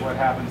is, what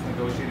happens,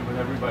 negotiated with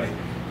everybody.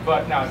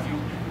 But now if you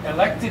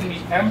elected me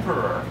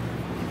emperor,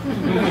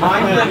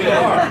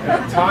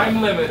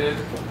 time limited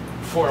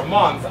for a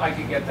month, I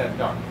could get that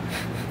done.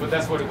 But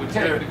that's what it would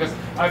take because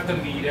I have to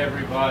meet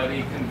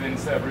everybody,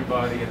 convince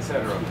everybody,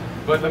 etc.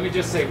 But let me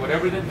just say,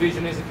 whatever that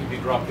vision is, it can be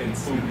dropped in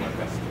food like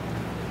this.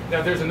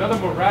 Now there's another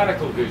more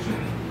radical vision,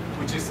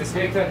 which is to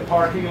take that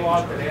parking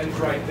lot that ends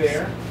right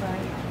there.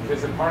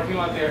 There's a parking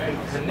lot there and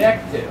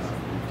connect it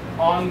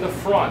on the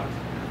front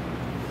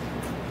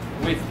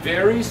with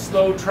very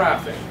slow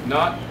traffic,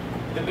 not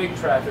the big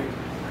traffic,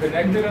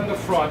 connected on the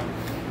front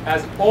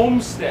as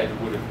Olmsted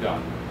would have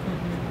done.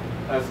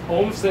 As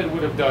Olmsted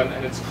would have done,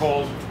 and it's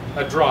called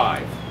a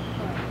drive.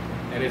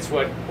 And it's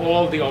what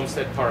all the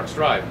Olmsted parks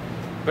drive.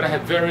 But I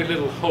have very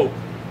little hope,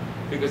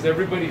 because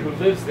everybody who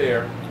lives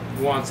there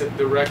wants a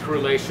direct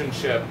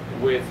relationship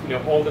with, you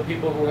know, all the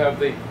people who have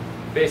the,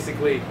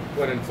 basically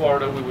what in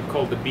Florida we would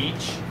call the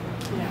beach.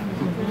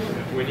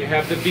 When you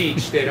have the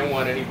beach, they don't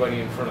want anybody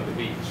in front of the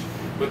beach.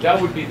 But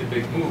that would be the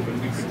big move,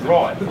 and we could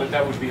draw it, but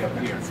that would be up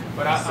here.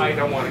 But I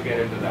don't want to get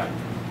into that.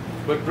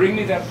 But bring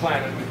me that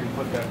plan, and we can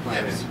put that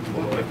plan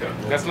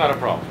in. That's not a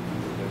problem.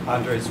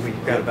 Andres,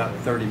 we've got about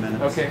 30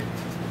 minutes. Okay,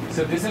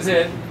 so this is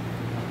it.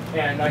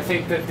 And I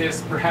think that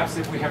this, perhaps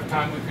if we have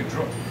time,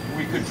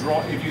 we could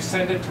draw, if you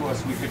send it to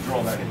us, we could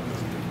draw that in.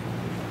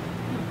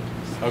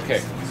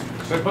 Okay.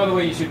 But by the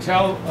way, you should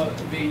tell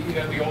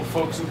the old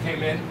folks who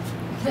came in,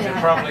 they're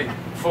probably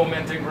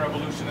fomenting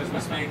revolution as we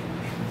speak,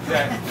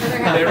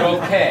 that they're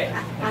okay.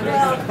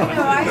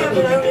 Well, I have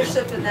an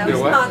ownership in those You're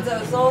what?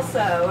 condos also,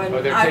 and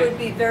Oh, they're I ta- would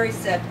be very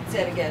set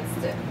against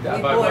it.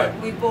 Yeah,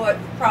 We bought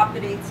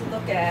property to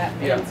look at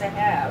Yeah. and to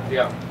have.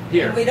 Yeah,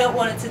 here. And we don't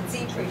want it to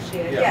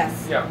depreciate,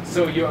 yes. Yeah,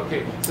 so you,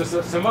 okay,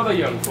 so some other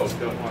young folks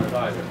don't want it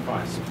either,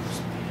 fine.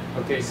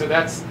 Okay, so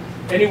that's,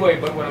 anyway,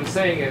 but what I'm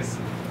saying is,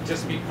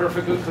 just be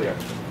perfectly clear.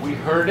 We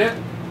heard it.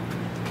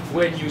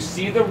 When you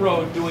see the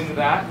road doing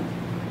that,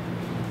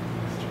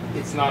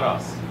 it's not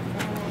us.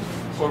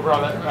 Or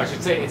rather, I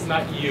should say, it's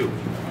not you.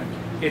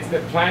 It's the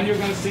plan you're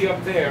going to see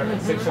up there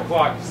at 6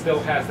 o'clock still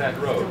has that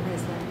road.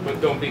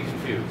 But don't be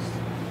confused.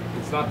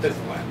 It's not this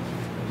plan.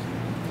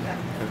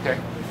 Okay?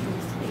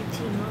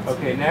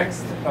 Okay,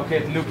 next.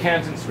 Okay, New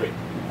Canton Street.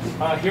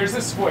 Here's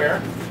a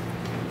square.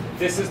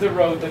 This is the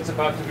road that's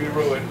about to be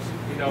ruined,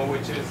 you know,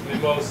 which is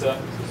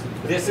Mimosa.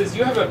 This is,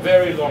 you have a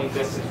very long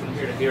distance from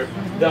here to here.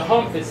 The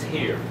hump is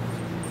here.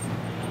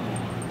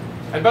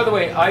 And by the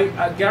way,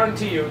 I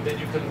guarantee you that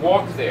you can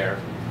walk there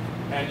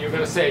and you're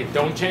going to say,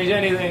 don't change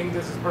anything,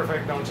 this is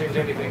perfect, don't change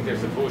anything.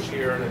 There's a bush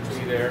here and a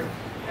tree there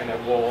and a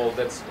wall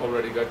that's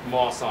already got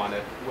moss on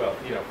it. Well,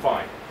 you know,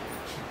 fine.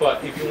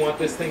 But if you want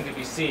this thing to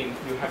be seen,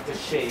 you have to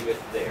shave it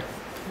there.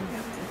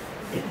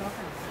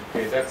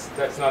 Okay,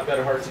 that's not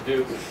that hard to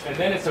do. And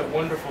then it's a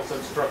wonderful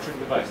substructuring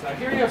device. Now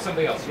here you have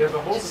something else. You have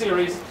a whole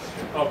series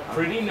of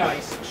pretty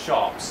nice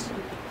shops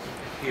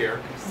here,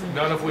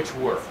 none of which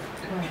work.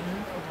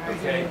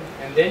 Okay,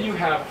 and then you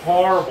have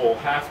horrible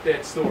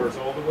half-dead stores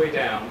all the way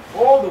down.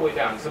 All the way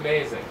down, it's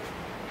amazing.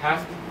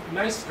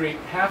 Nice street,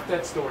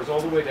 half-dead stores all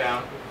the way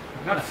down.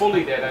 Not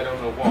fully dead, I don't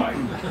know why.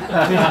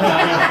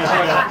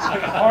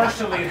 But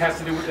partially it has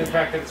to do with the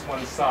fact that it's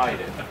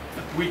one-sided.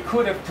 We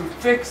could have, to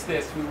fix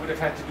this, we would have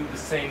had to do the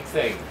same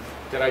thing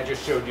that I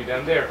just showed you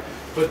down there.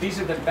 But these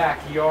are the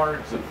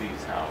backyards of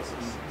these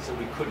houses, so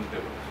we couldn't do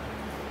it.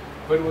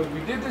 But what we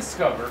did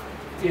discover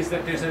is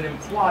that there's an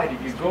implied,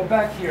 if you go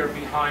back here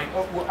behind,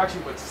 oh, well,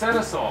 actually what set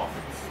us off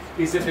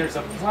is that there's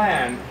a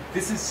plan.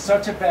 This is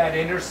such a bad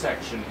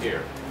intersection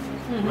here,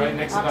 right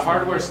next to the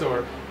hardware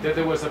store, that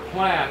there was a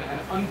plan, an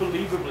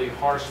unbelievably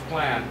harsh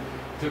plan,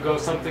 to go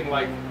something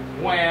like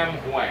wham,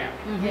 wham.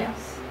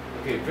 Yes.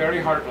 Okay, very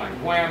hard plan,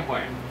 wham,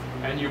 wham.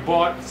 And you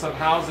bought some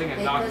housing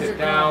and knocked it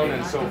down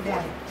and so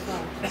forth.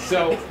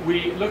 So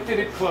we looked at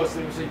it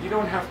closely and we said, you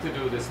don't have to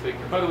do this big.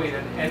 By the way,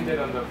 it ended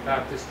on the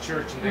Baptist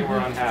church and they were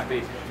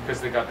unhappy because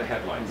they got the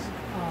headlights.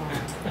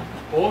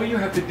 All you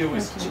have to do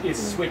is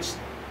switch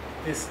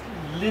this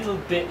little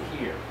bit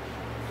here.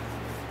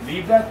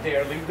 Leave that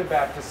there, leave the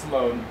Baptist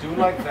alone, do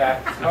like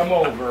that, come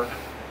over,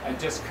 and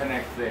just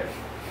connect there.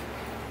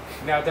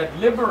 Now that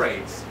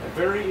liberates a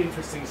very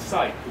interesting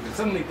site, because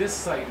suddenly this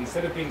site,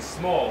 instead of being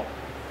small,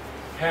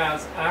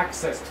 has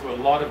access to a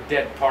lot of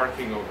dead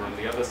parking over on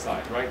the other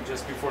side, right,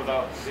 just before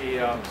the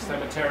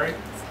cemetery.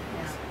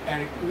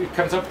 And it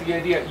comes up the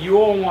idea, you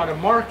all want to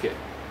market.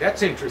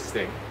 That's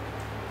interesting.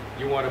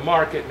 You want to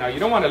market. Now, you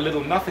don't want a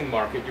little nothing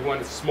market. You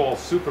want a small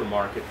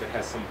supermarket that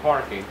has some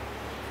parking.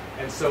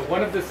 And so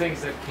one of the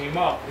things that came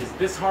up is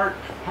this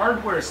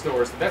hardware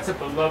stores, that's a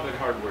beloved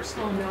hardware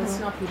store. Oh, no, it's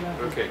not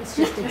beloved. Okay. It's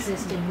just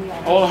existing. We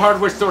are All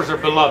hardware stores are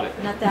beloved.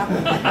 not that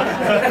one.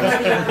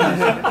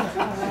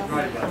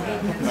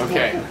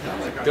 Okay.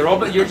 They're all,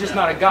 but you're just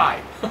not a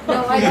guy.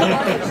 No, I don't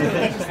want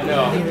it.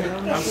 No,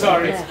 I'm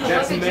sorry.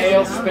 That's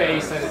male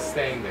space and it's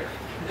staying there.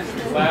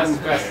 Last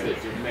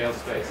vestige of male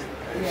space.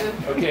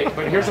 Okay,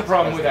 but here's the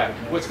problem with that.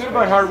 What's good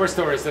about hardware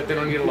stores is that they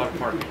don't need a lot of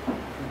parking.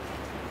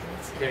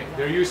 Okay,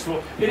 they're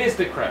useful. It is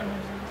decrepit.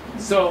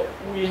 So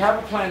we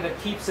have a plan that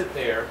keeps it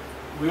there.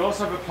 We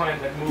also have a plan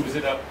that moves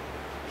it up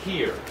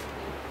here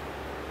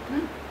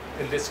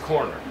in this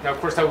corner. Now,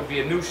 of course, that would be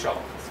a new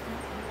shop.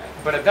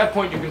 But at that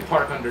point, you can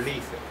park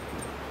underneath it.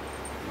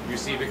 You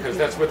see, because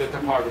that's what the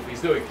topography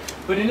is doing.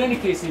 But in any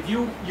case, if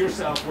you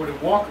yourself were to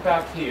walk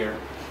back here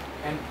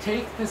and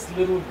take this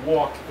little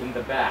walk in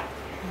the back,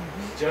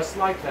 just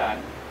like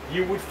that,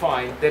 you would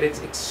find that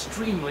it's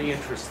extremely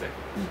interesting.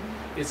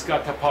 It's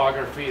got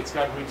topography, it's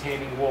got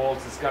retaining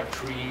walls, it's got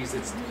trees,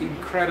 it's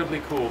incredibly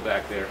cool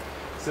back there.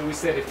 So we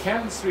said, if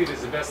Canton Street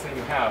is the best thing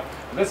you have,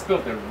 let's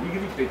build a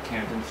really big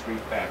Canton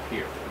Street back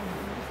here.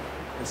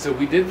 And so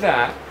we did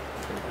that,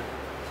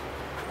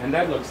 and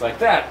that looks like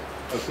that.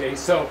 Okay,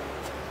 so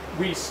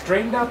we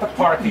straightened out the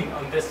parking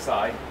on this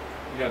side.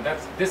 You know,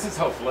 this is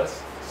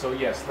hopeless. So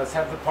yes, let's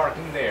have the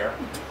parking there.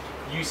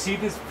 You see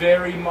this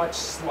very much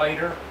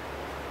slighter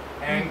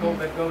angle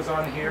that goes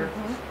on here,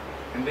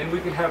 and then we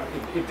can have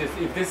if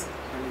this.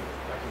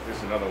 I think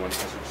there's another one I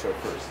should show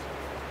first.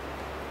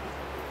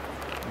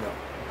 No,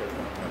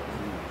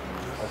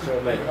 I'll show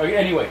it later. Okay,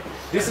 anyway,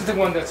 this is the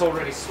one that's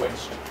already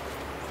switched.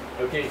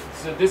 Okay,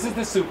 so this is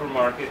the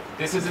supermarket.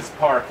 This is its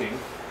parking,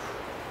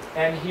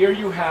 and here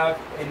you have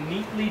a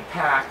neatly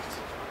packed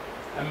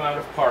amount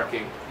of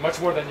parking, much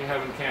more than you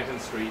have in Canton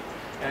Street.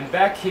 And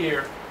back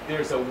here,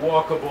 there's a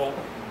walkable,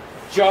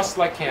 just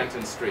like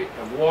Canton Street,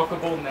 a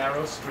walkable,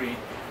 narrow street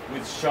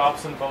with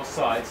shops on both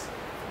sides,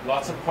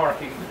 lots of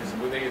parking because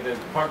of the way the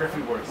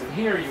topography works. And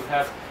here you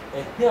have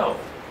a hill,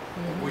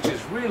 which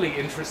is really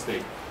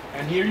interesting.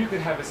 And here you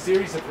can have a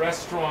series of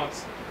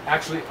restaurants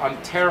actually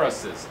on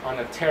terraces, on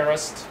a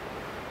terraced.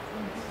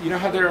 You know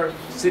how there are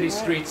city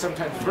streets,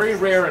 sometimes very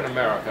rare in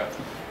America,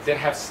 that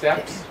have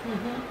steps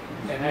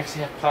and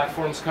actually have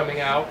platforms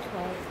coming out?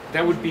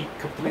 That would be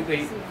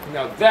completely,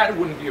 now that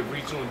wouldn't be of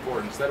regional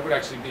importance, that would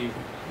actually be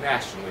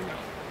nationally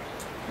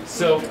known.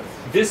 So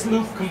this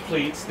loop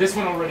completes, this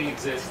one already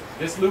exists,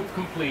 this loop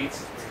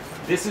completes,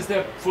 this is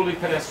the fully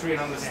pedestrian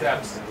on the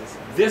steps,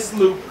 this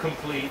loop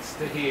completes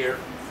to here,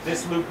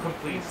 this loop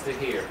completes to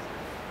here.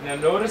 Now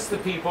notice the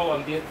people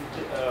on the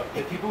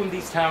people in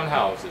these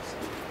townhouses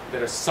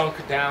that are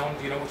sunk down.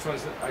 Do you know which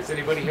ones? Is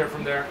anybody here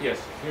from there? Yes,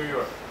 here you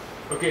are.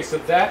 Okay, so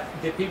that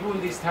the people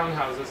in these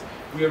townhouses,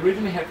 we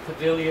originally had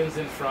pavilions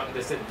in front.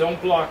 They said,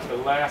 don't block the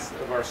last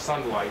of our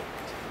sunlight.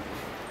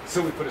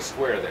 So we put a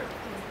square there,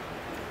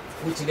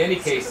 which in any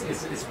case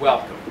is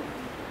welcome.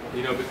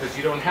 You know, because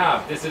you don't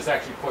have, this is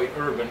actually quite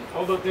urban,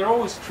 although there are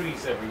always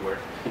trees everywhere.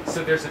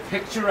 So there's a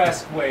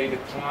picturesque way to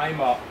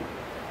climb up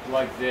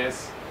like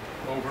this,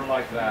 over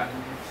like that.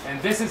 And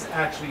this is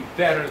actually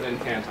better than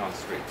Canton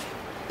Street.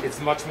 It's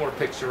much more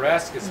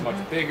picturesque, it's much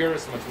bigger,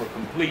 it's much more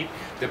complete,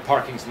 the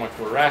parking's much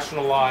more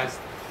rationalized.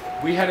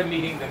 We had a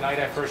meeting the night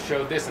I first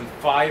showed this, and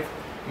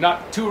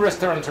two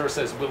restaurateurs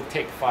says, we'll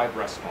take 5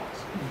 restaurants.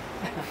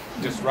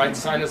 Just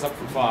sign us up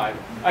for 5.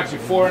 Actually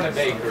 4 in a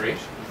bakery.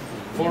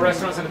 4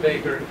 restaurants and a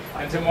bakery,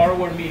 and tomorrow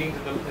we're meeting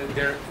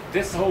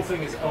this whole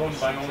thing is owned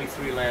by only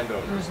 3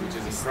 landowners, which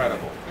is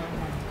incredible.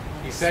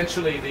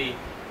 Essentially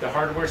the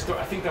hardware store,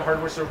 I think the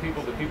hardware store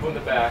people, the people in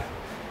the back,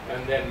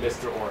 and then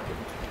Mr. Orchid.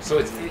 So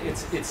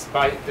it's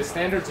by the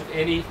standards of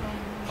any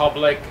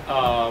public,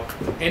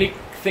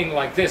 anything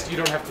like this, you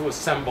don't have to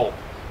assemble,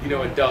 you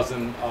know, a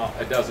dozen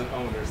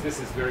owners. This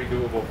is very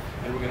doable,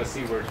 and we're going to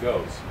see where it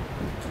goes.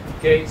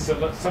 Okay,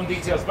 so some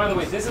details. By the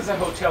way, this is a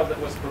hotel that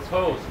was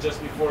proposed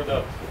just before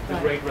the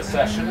Great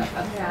Recession,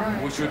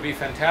 which would be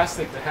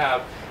fantastic to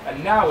have,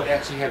 and now it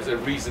actually has a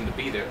reason to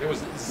be there. There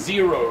was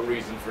 0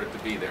 reason for it to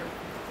be there.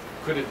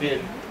 Could have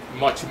been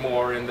much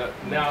more in the,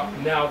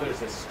 now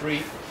there's a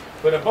street.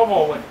 But above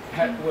all,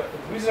 the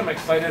reason I'm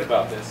excited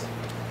about this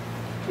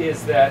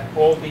is that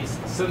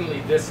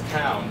suddenly this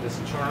town, this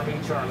charming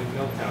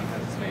mill town,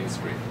 has its main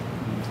street.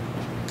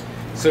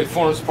 So it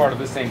forms part of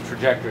the same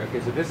trajectory. Okay,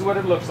 so this is what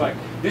it looks like.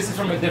 This is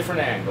from a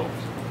different angle.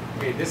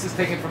 Okay, this is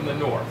taken from the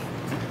north.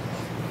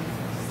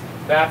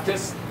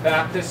 Baptist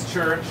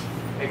church,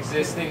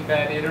 existing,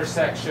 bad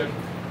intersection,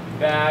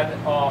 bad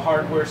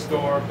hardware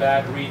store,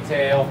 bad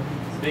retail,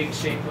 big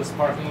shapeless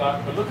parking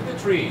lot. But look at the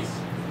trees.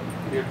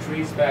 There are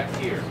trees back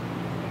here,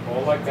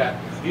 all like that.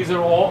 These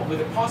are all, with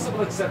the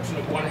possible exception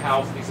of one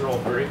house, these are all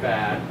very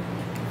bad.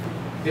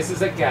 This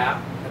is a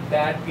gap, a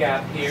bad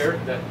gap here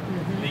that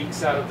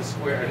leaks out of the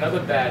square.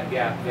 Another bad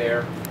gap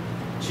there.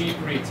 Cheap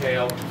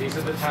retail. These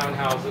are the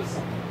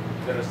townhouses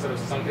that are sort of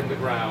sunk in the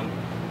ground.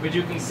 But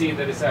you can see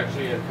that it's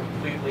actually a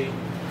completely,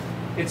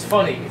 it's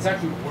funny, it's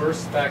actually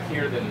worse back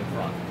here than in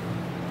front.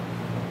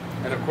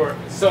 And of course,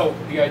 so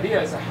the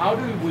idea is, how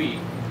do we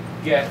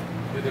get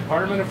the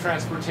Department of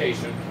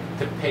Transportation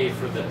to pay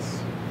for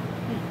this?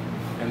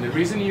 And the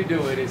reason you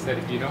do it is that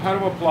if you know how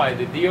to apply,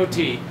 the DOT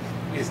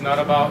is not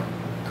about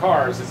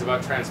cars, it's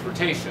about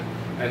transportation.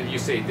 And if you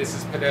say, this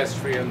is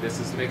pedestrian, this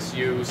is mixed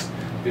use,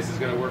 this is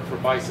going to work for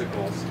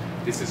bicycles,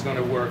 this is going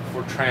to work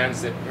for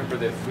transit. Remember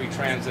the 3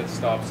 transit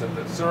stops at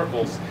the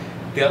circles,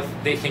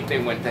 they think they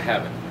went to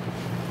heaven.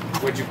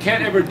 What you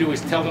can't ever do is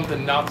tell them to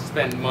not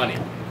spend money.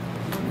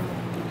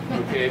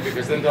 Okay,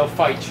 because then they'll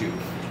fight you.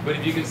 But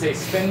if you can say,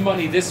 spend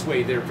money this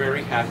way, they're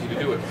very happy to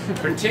do it.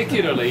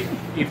 Particularly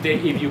if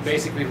you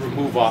basically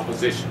remove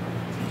opposition.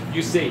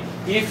 You say,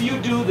 if you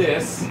do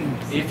this,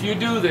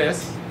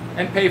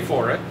 and pay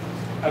for it,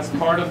 as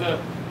part of the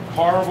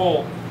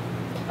horrible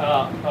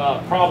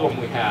problem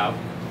we have,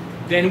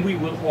 then we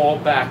will all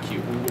back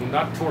you. We will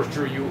not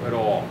torture you at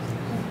all.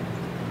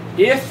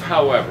 If,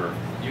 however,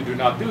 you do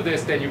not do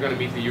this, then you're going to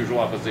meet the usual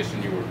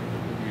opposition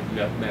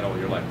you've met all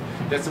your life.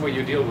 That's the way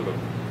you deal with them.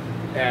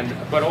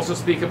 But also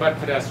speak about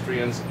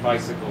pedestrians,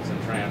 bicycles,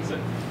 and transit.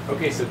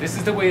 Okay, so this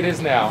is the way it is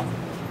now,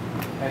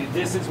 and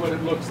this is what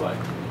it looks like.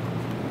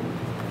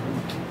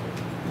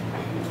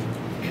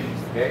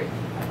 Okay,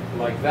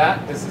 like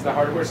that. This is the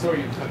hardware store.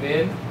 You come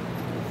in,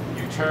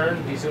 you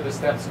turn. These are the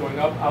steps going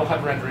up. I'll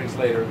have renderings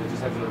later. They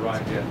just haven't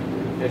arrived yet.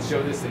 That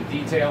show this in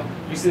detail.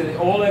 You see they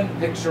all end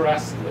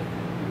picturesquely.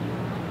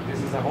 This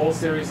is a whole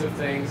series of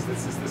things.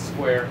 This is the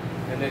square.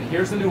 And then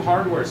here's the new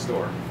hardware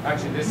store.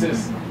 Actually, this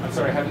is, I'm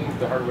sorry, I haven't moved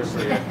the hardware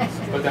store yet.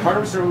 But the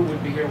hardware store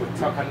would be here with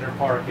tuck under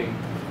parking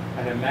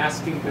and a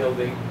masking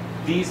building.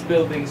 These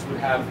buildings would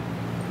have,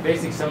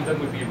 basically some of them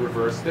would be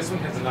reversed. This one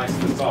has a nice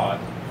facade.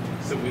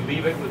 So we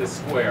leave it with a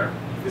square.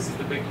 This is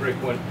the big brick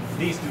one.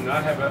 These do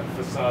not have a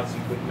facade, so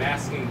you put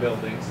masking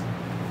buildings.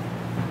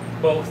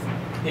 Both,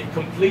 it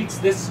completes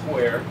this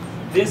square,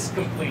 this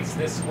completes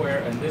this square,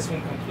 and this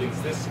one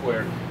completes this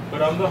square.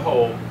 But on the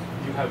whole,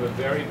 you have a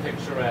very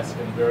picturesque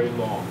and very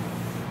long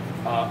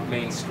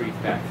main street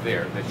back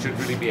there that should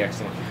really be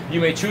excellent.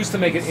 You may choose to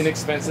make it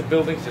inexpensive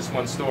buildings, just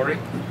one story.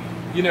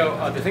 You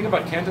know, the thing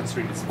about Canton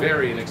Street, it's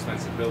very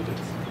inexpensive buildings,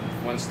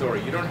 one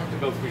story. You don't have to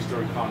build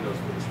 3-story condos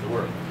for this to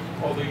work,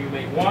 although you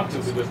may want to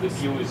because the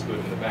view is good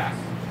in the back.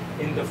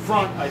 In the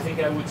front, I think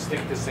I would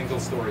stick to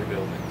single-story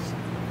buildings,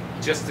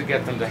 just to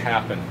get them to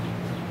happen,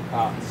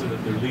 so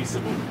that they're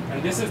leasable.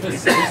 And this is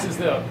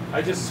the,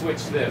 I just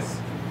switched this.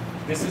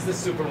 This is the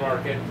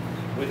supermarket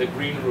with a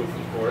green roof,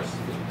 of course,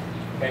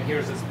 and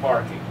here's its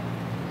parking.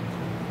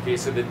 Okay,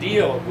 so the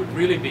deal would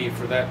really be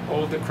for that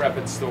old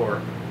decrepit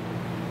store,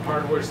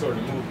 hardware store,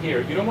 to move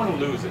here. You don't want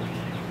to lose it.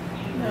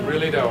 You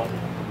really don't.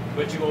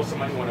 But you also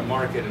might want to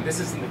mark it, and this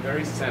is in the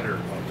very center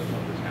of the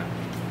town.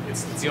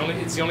 It's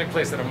the only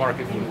place that a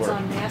market would work. It's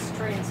on mass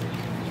transit.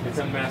 It's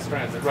on mass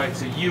transit, right?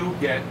 So you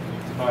get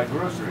to buy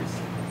groceries,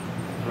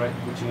 right?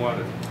 Which you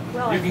wanted.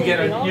 Well, You I can think get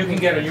we all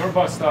on do. your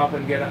bus stop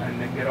and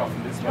then get off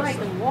in this No, I bus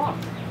stop. can walk.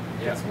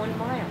 Yeah. It's 1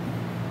 mile.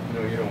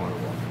 No, you don't want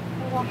to walk.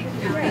 I walk in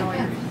the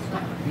trail.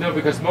 No,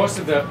 because most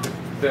of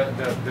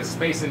the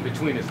space in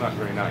between is not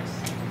very nice.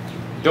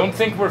 Don't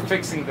think we're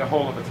fixing the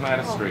whole of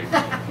Atlanta Oh. Street.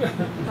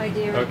 My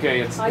dear.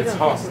 Okay, it's I don't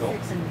hostile. think we're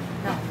fixing,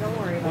 no, don't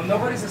worry Well, about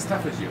nobody's as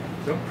tough as you.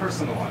 Don't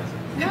personalize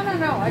it. that.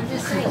 No, I'm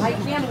just saying, I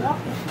can't walk.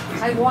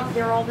 I walk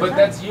there all the But time.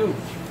 that's you.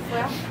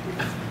 Well,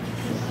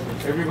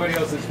 Everybody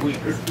else is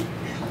weaker.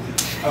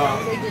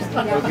 they just eat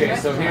out in Okay,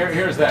 so restaurants.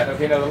 here's that.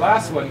 Okay, now the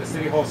last one, the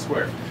City Hall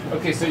Square.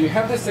 Okay, so you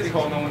have the City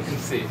Hall, no one can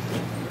see.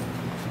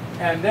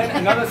 And then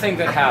another thing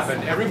that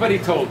happened, everybody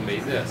told me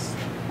this.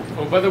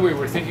 Oh, by the way,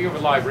 we're thinking of a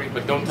library,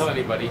 but don't tell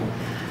anybody.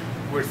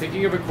 We're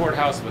thinking of a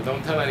courthouse, but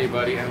don't tell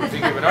anybody. And we're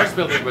thinking of an arts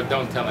building, but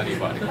don't tell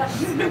anybody.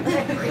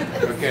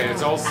 Okay,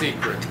 it's all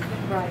secret.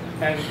 Right.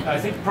 And I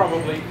think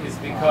probably is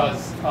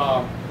because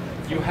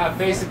you have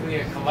basically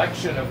a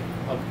collection of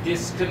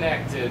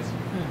disconnected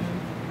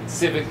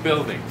civic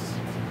buildings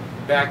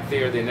back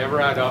there. They never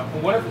add up.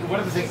 And one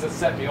of the things that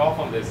set me off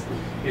on this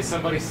is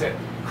somebody said,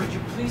 could you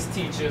please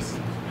teach us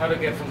how to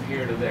get from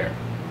here to there?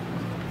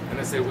 And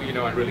I say, well, you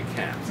know, I really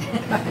can't.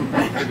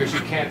 Because you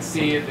can't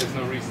see it, there's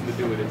no reason to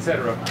do it,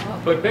 etc.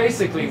 But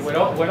basically, what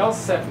else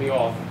set me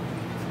off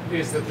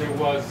is that there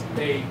was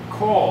a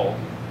call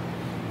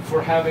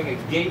for having a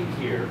gate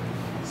here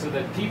so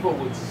that people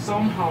would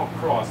somehow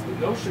cross. The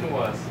notion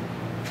was,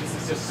 this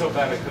is just so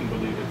bad I couldn't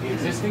believe it. The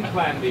existing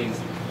plan means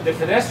the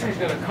pedestrian is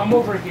going to come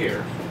over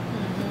here,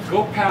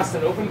 go past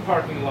an open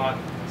parking lot,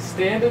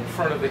 stand in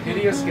front of the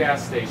hideous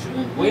gas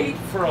station, wait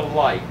for a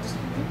light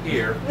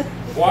here.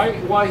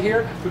 Why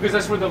here? Because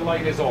that's where the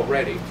light is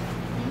already.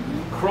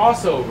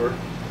 Cross over,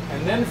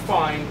 and then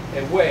find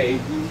a way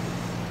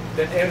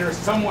that enters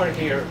somewhere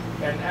here.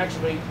 And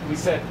actually, we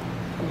said,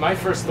 my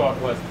first thought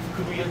was,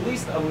 could we at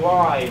least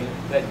align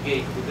that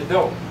gate with the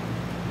dome?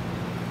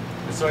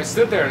 And so I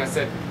stood there and I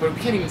said, but we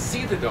can't even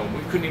see the dome.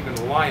 We couldn't even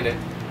align it.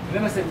 And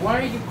then I said, why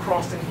are you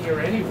crossing here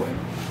anyway?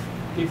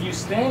 If you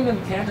stand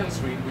on Canton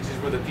Street, which is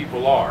where the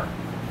people are,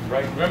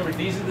 right? Remember,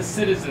 these are the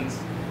citizens.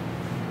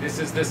 This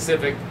is the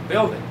civic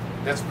building.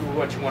 That's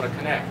what you want to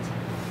connect.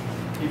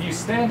 If you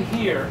stand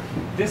here,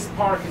 this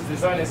park is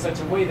designed in such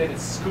a way that it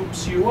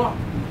scoops you up.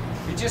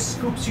 It just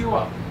scoops you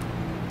up.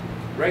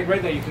 Right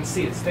there, you can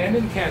see it. Stand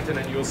in Canton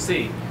and you'll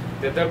see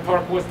that that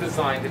park was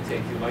designed to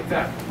take you like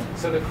that.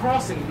 So the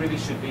crossing really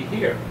should be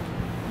here.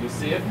 You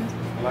see it?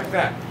 Like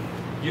that.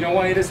 You know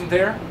why it isn't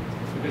there?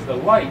 Because the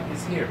light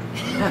is here.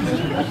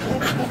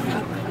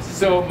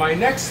 So my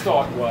next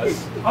thought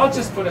was, I'll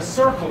just put a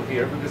circle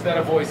here because that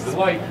avoids the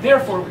light,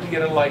 therefore we can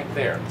get a light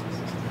there.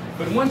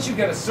 But once you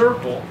get a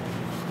circle,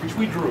 which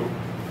we drew,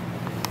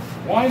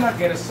 why not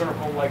get a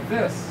circle like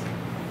this,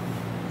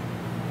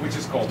 which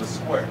is called a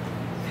square?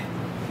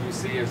 You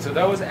see it? So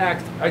that was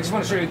act, I just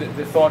want to show you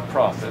the thought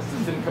process.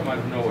 This didn't come out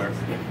of nowhere.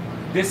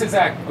 This is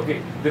act,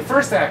 okay, the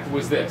first act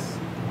was this.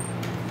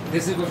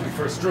 This is what we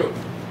first drew.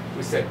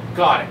 We said,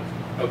 got it,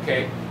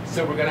 okay?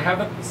 So we're gonna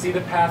have see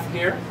the path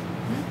here.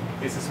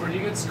 This is where you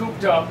get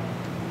scooped up.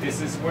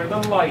 This is where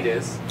the light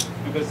is,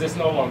 because this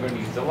no longer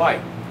needs a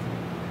light.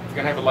 You're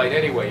gonna have a light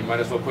anyway, you might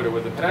as well put it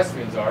where the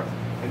pedestrians are,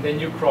 and then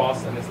you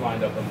cross and it's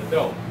lined up on the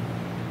dome.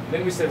 And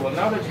then we said, well,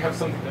 now that you have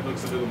something that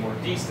looks a little more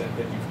decent,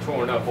 that you've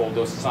torn up all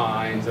those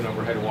signs and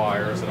overhead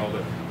wires and all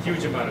the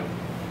huge amount of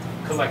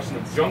collection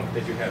of junk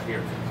that you have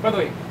here. By the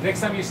way,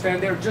 next time you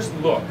stand there, just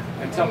look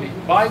and tell me,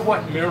 by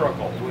what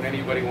miracle would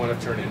anybody want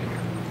to turn in here?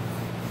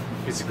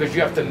 It's because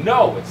you have to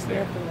know it's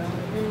there.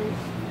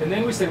 And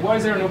then we said, why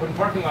is there an open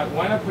parking lot?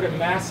 Why not put a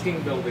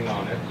masking building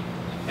on it?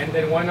 And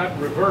then why not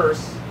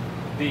reverse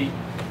the...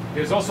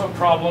 There's also a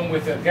problem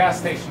with a gas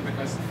station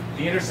because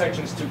the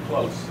intersection's too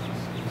close.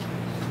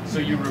 So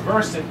you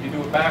reverse it, you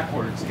do it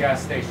backwards,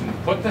 gas station,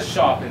 put the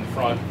shop in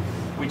front,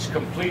 which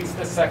completes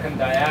the second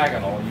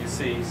diagonal, you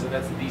see, so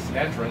that's a decent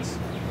entrance,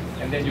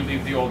 and then you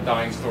leave the old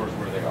dying stores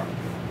where they are.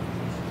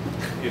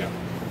 You know.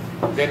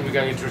 Then we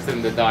got interested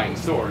in the dying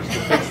stores to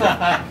fix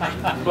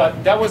them.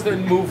 But that was the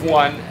move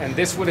one, and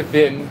this would have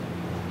been,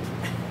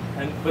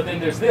 but then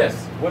there's this.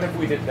 What if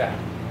we did that?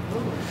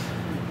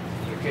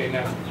 Okay,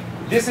 now,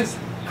 this is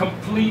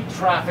complete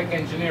traffic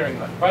engineering.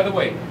 By the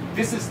way,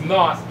 this is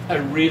not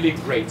a really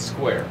great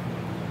square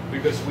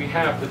because we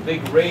have the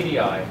big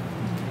radii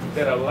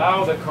that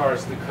allow the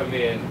cars to come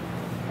in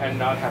and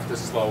not have to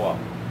slow up.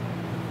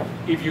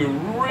 If you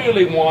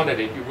really wanted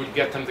it, you would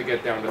get them to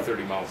get down to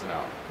 30 miles an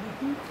hour.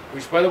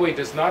 Which, by the way,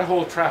 does not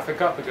hold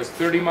traffic up because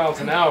 30 miles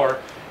an hour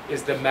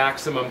is the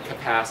maximum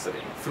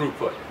capacity,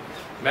 throughput.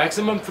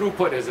 Maximum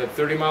throughput is at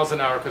 30 miles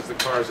an hour because the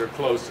cars are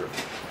closer.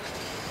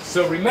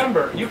 So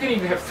remember, you can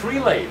even have 3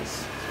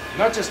 lanes,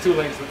 not just 2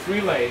 lanes, but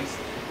 3 lanes.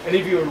 And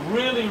if you're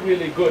really,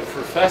 really good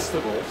for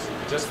festivals,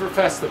 just for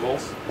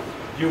festivals,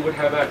 you would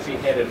have actually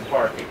head-in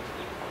parking.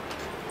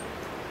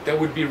 That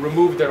would be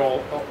removed at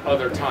all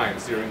other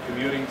times, during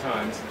commuting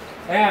times.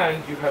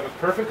 And you have a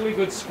perfectly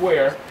good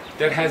square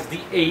that has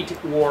the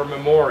 8 war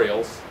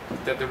memorials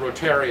that the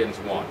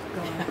Rotarians want.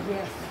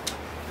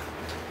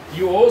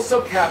 You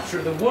also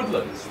capture the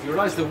woodlands. You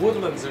realize the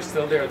woodlands are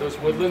still there. Those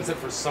woodlands that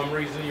for some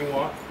reason you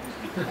want,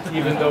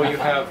 even though you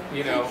have,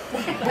 you know,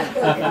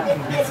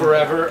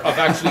 forever of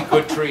actually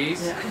good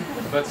trees,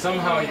 but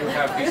somehow you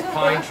have these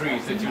pine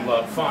trees that you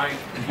love. Fine,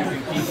 you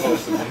can keep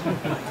most of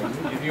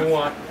them if you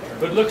want.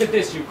 But look at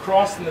this, you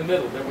cross in the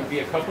middle. There would be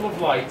a couple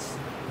of lights,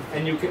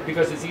 and you could,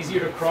 because it's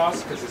easier to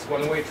cross, because it's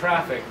one-way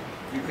traffic,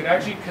 you could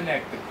actually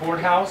connect the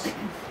courthouse,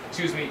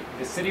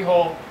 the city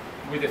hall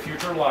with a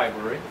future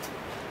library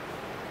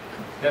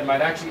that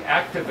might actually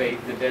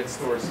activate the dead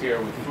stores here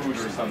with food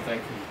or something.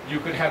 You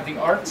could have the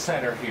art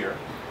center here,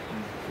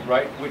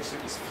 right, which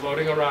is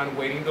floating around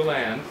waiting to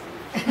land.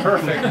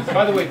 Perfect.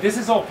 By the way, this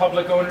is all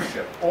public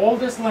ownership. All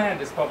this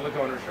land is public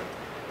ownership.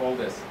 All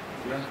this.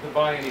 You don't have to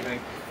buy anything.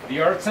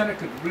 The art center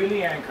could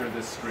really anchor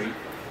this street,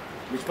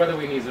 which, by the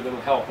way, needs a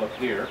little help up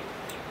here.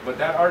 But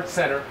that art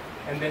center,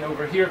 and then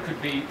over here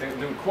could be the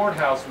new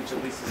courthouse, which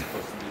at least is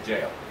supposed to be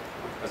jail,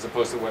 as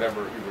opposed to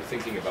whatever you were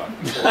thinking about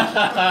before.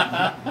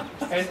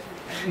 And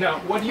now,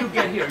 what do you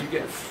get here? You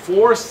get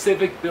 4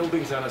 civic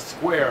buildings on a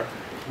square,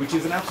 which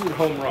is an absolute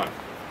home run.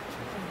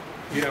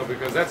 You know,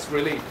 because that's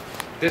really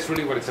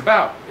what it's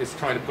about, is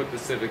trying to put the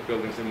civic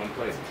buildings in one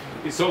place.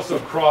 It's also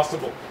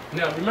crossable.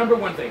 Now, remember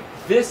one thing.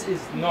 This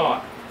is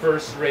not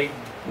first-rate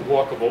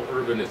walkable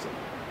urbanism.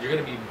 You're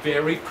going to be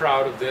very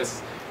proud of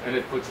this, and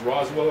it puts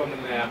Roswell on the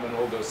map and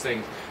all those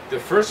things. The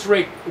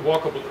first-rate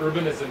walkable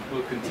urbanism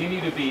will continue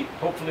to be,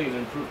 hopefully, an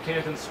improved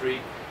Canton Street,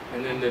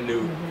 and then the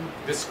new.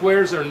 The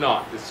squares are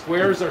not. The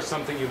squares are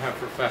something you have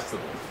for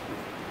festivals.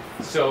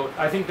 So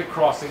I think the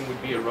crossing would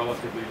be a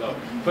relatively low.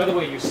 By the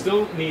way, you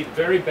still need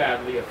very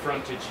badly a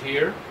frontage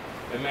here,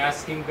 a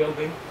masking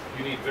building.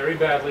 You need very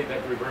badly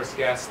that reverse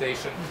gas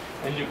station,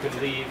 and you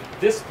can leave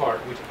this part,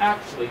 which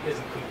actually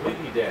isn't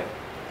completely dead,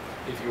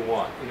 if you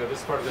want. You know,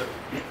 this part of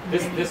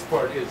this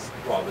part is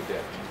rather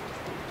dead.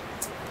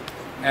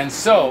 And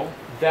so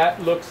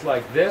that looks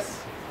like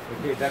this.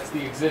 Okay, that's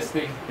the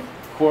existing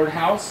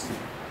courthouse.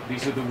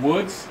 These are the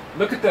woods.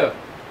 Look at the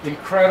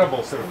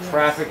incredible sort of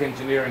traffic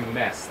engineering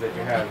mess that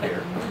you have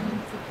here.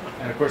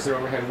 And of course, there are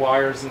overhead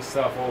wires and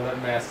stuff, all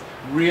that mess.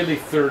 Really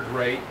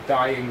third-rate,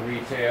 dying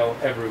retail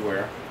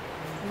everywhere.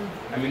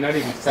 I mean, not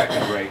even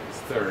second-rate, it's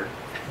third.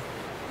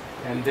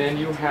 And then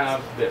you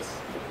have this,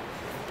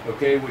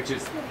 okay,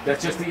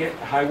 that's just the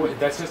highway,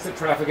 that's just the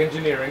traffic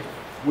engineering,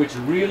 which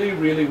really,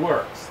 really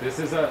works. This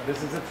is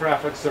a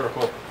traffic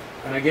circle.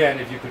 And again,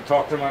 if you could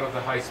talk them out of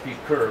the high-speed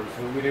curves,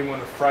 we didn't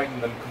want to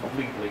frighten them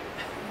completely.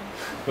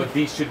 But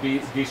these should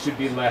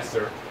be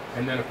lesser.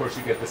 And then, of course,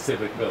 you get the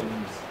civic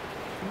buildings,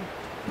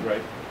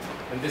 right?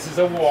 And this is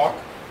a walk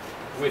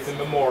with the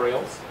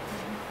memorials.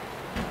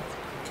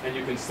 And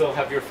you can still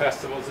have your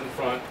festivals in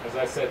front. As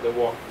I said, the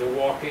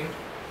walking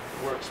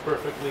works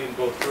perfectly in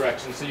both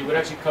directions. So you would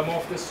actually come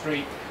off the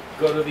street,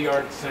 go to the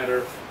art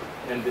center,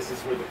 and this is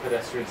where the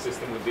pedestrian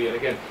system would be. And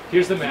again,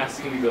 here's the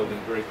masking building,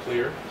 very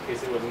clear, in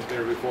case it wasn't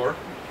clear before,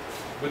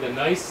 with a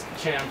nice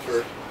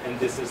chamfer, and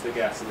this is the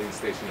gasoline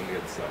station on the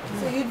other side.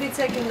 So you'd be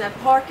taking that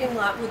parking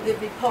lot, would there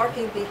be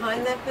parking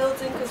behind that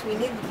building? Because we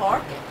need the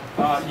parking.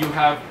 You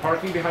have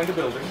parking behind the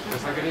building,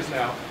 just like it is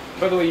now.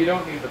 By the way, you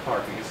don't need the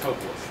parking, it's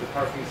hopeless. The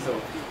parking's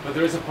so, but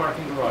there is a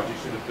parking garage, you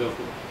should have built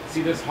it.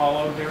 See this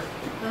hollow here?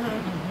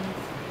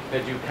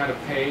 That you kind of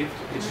paved?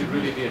 It should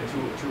really be a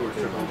two or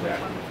triple deck.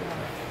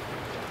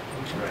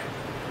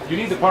 Right. You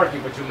need the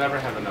parking, but you'll never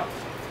have enough.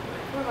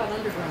 What about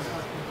underground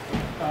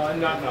parking?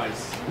 Not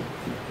nice.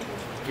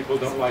 People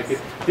don't like it.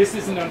 This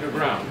isn't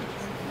underground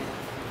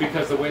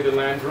because the way the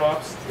land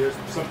drops, there's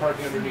some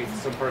parking underneath,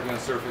 some parking on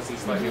the surface, and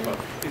slightly above.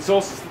 It's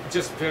also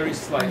just very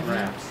slight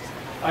ramps.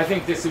 I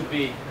think this would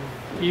be,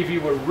 if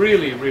you were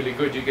really, really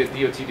good, you get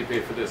DOT to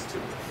pay for this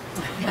too.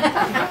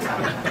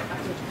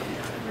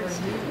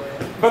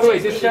 By the way,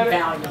 this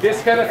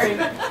kind of thing,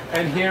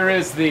 and here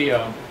is the,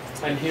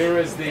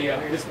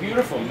 this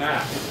beautiful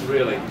map.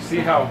 Really, see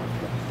how.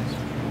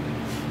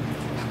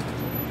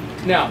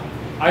 Now,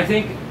 I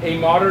think a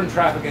modern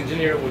traffic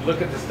engineer would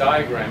look at this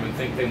diagram and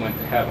think they went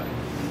to heaven.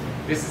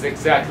 This is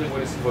exactly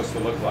what it's supposed to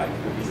look like.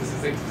 Because this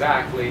is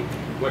exactly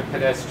what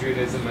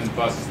pedestrianism and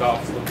bus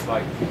stops looks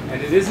like.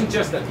 And it isn't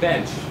just a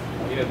bench.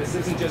 You know, this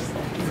isn't just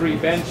 3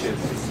 benches.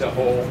 It's the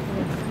whole,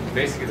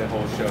 basically the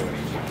whole show in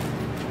each.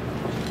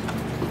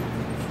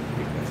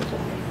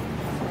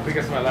 I think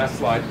that's my last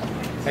slide.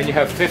 And you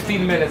have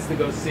 15 minutes to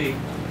go see,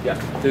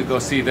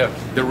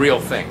 the real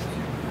thing,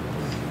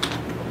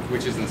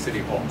 which is in City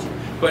Hall.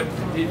 But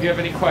if you have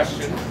any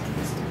questions.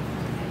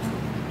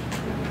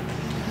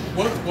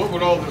 What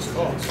would all this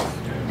cost?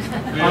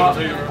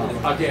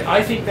 Okay,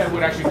 I think that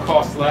would actually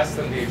cost less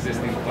than the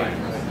existing plan.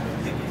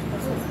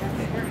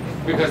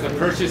 Because the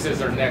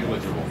purchases are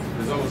negligible.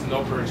 There's almost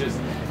no purchase.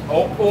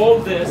 All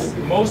this,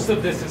 most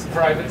of this is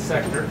private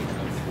sector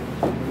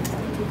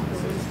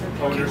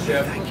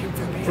ownership.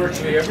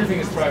 Virtually everything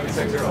is private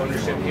sector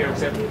ownership here,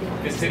 except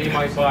the city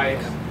might buy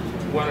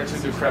 1 or 2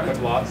 decrepit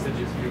lots that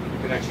you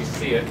can actually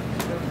see it.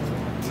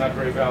 Not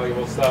very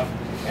valuable stuff.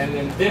 And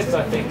then this,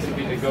 I think, can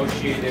be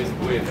negotiated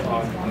with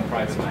on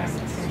private land.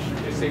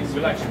 You see,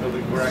 we're actually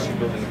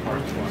building a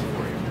parking lot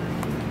for you.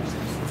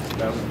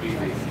 That would be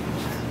the.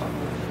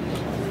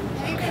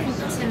 Have you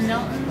been to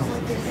Milton?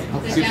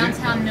 The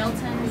downtown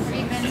Milton? Have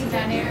you been to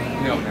that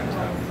area? No, no.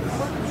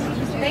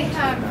 They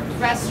have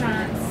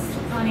restaurants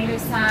on either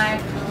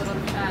side, little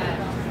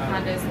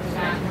condos in the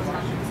back, and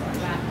like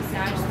that. So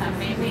I just thought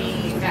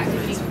maybe that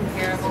could be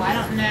comparable. I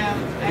don't know.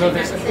 No,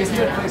 isn't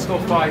there a place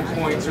called 5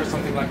 Points or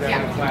something like that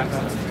in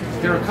Atlanta?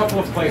 There are a couple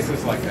of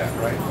places like that,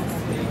 right?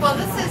 Well,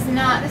 this is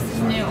not. This is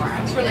newer.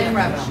 It's really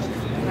crap.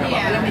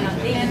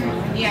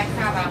 Yeah,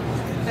 crab apple.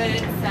 But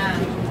it's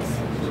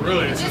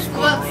Really, it it's just just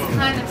looks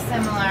kind of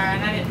similar,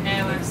 and I didn't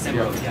know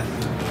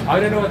if I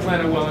don't know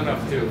Atlanta well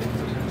enough to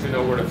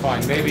know where to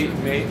find.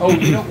 Oh,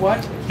 you know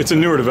what? It's a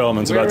newer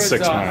development. It's Where about is,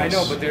 6 miles. I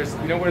know, but there's,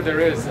 you know where there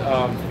is?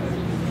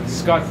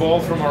 Scott Ball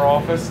from our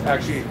office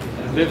actually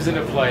lives in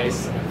a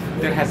place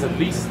that has at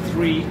least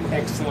 3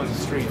 excellent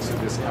streets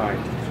of this kind.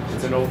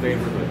 It's an old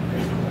neighborhood.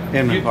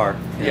 Inman Park.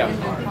 Yeah,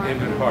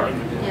 Inman Park.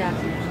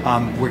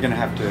 Yeah. We're going to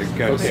have to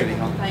go to City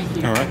Hall. Thank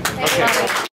you. All right. Okay.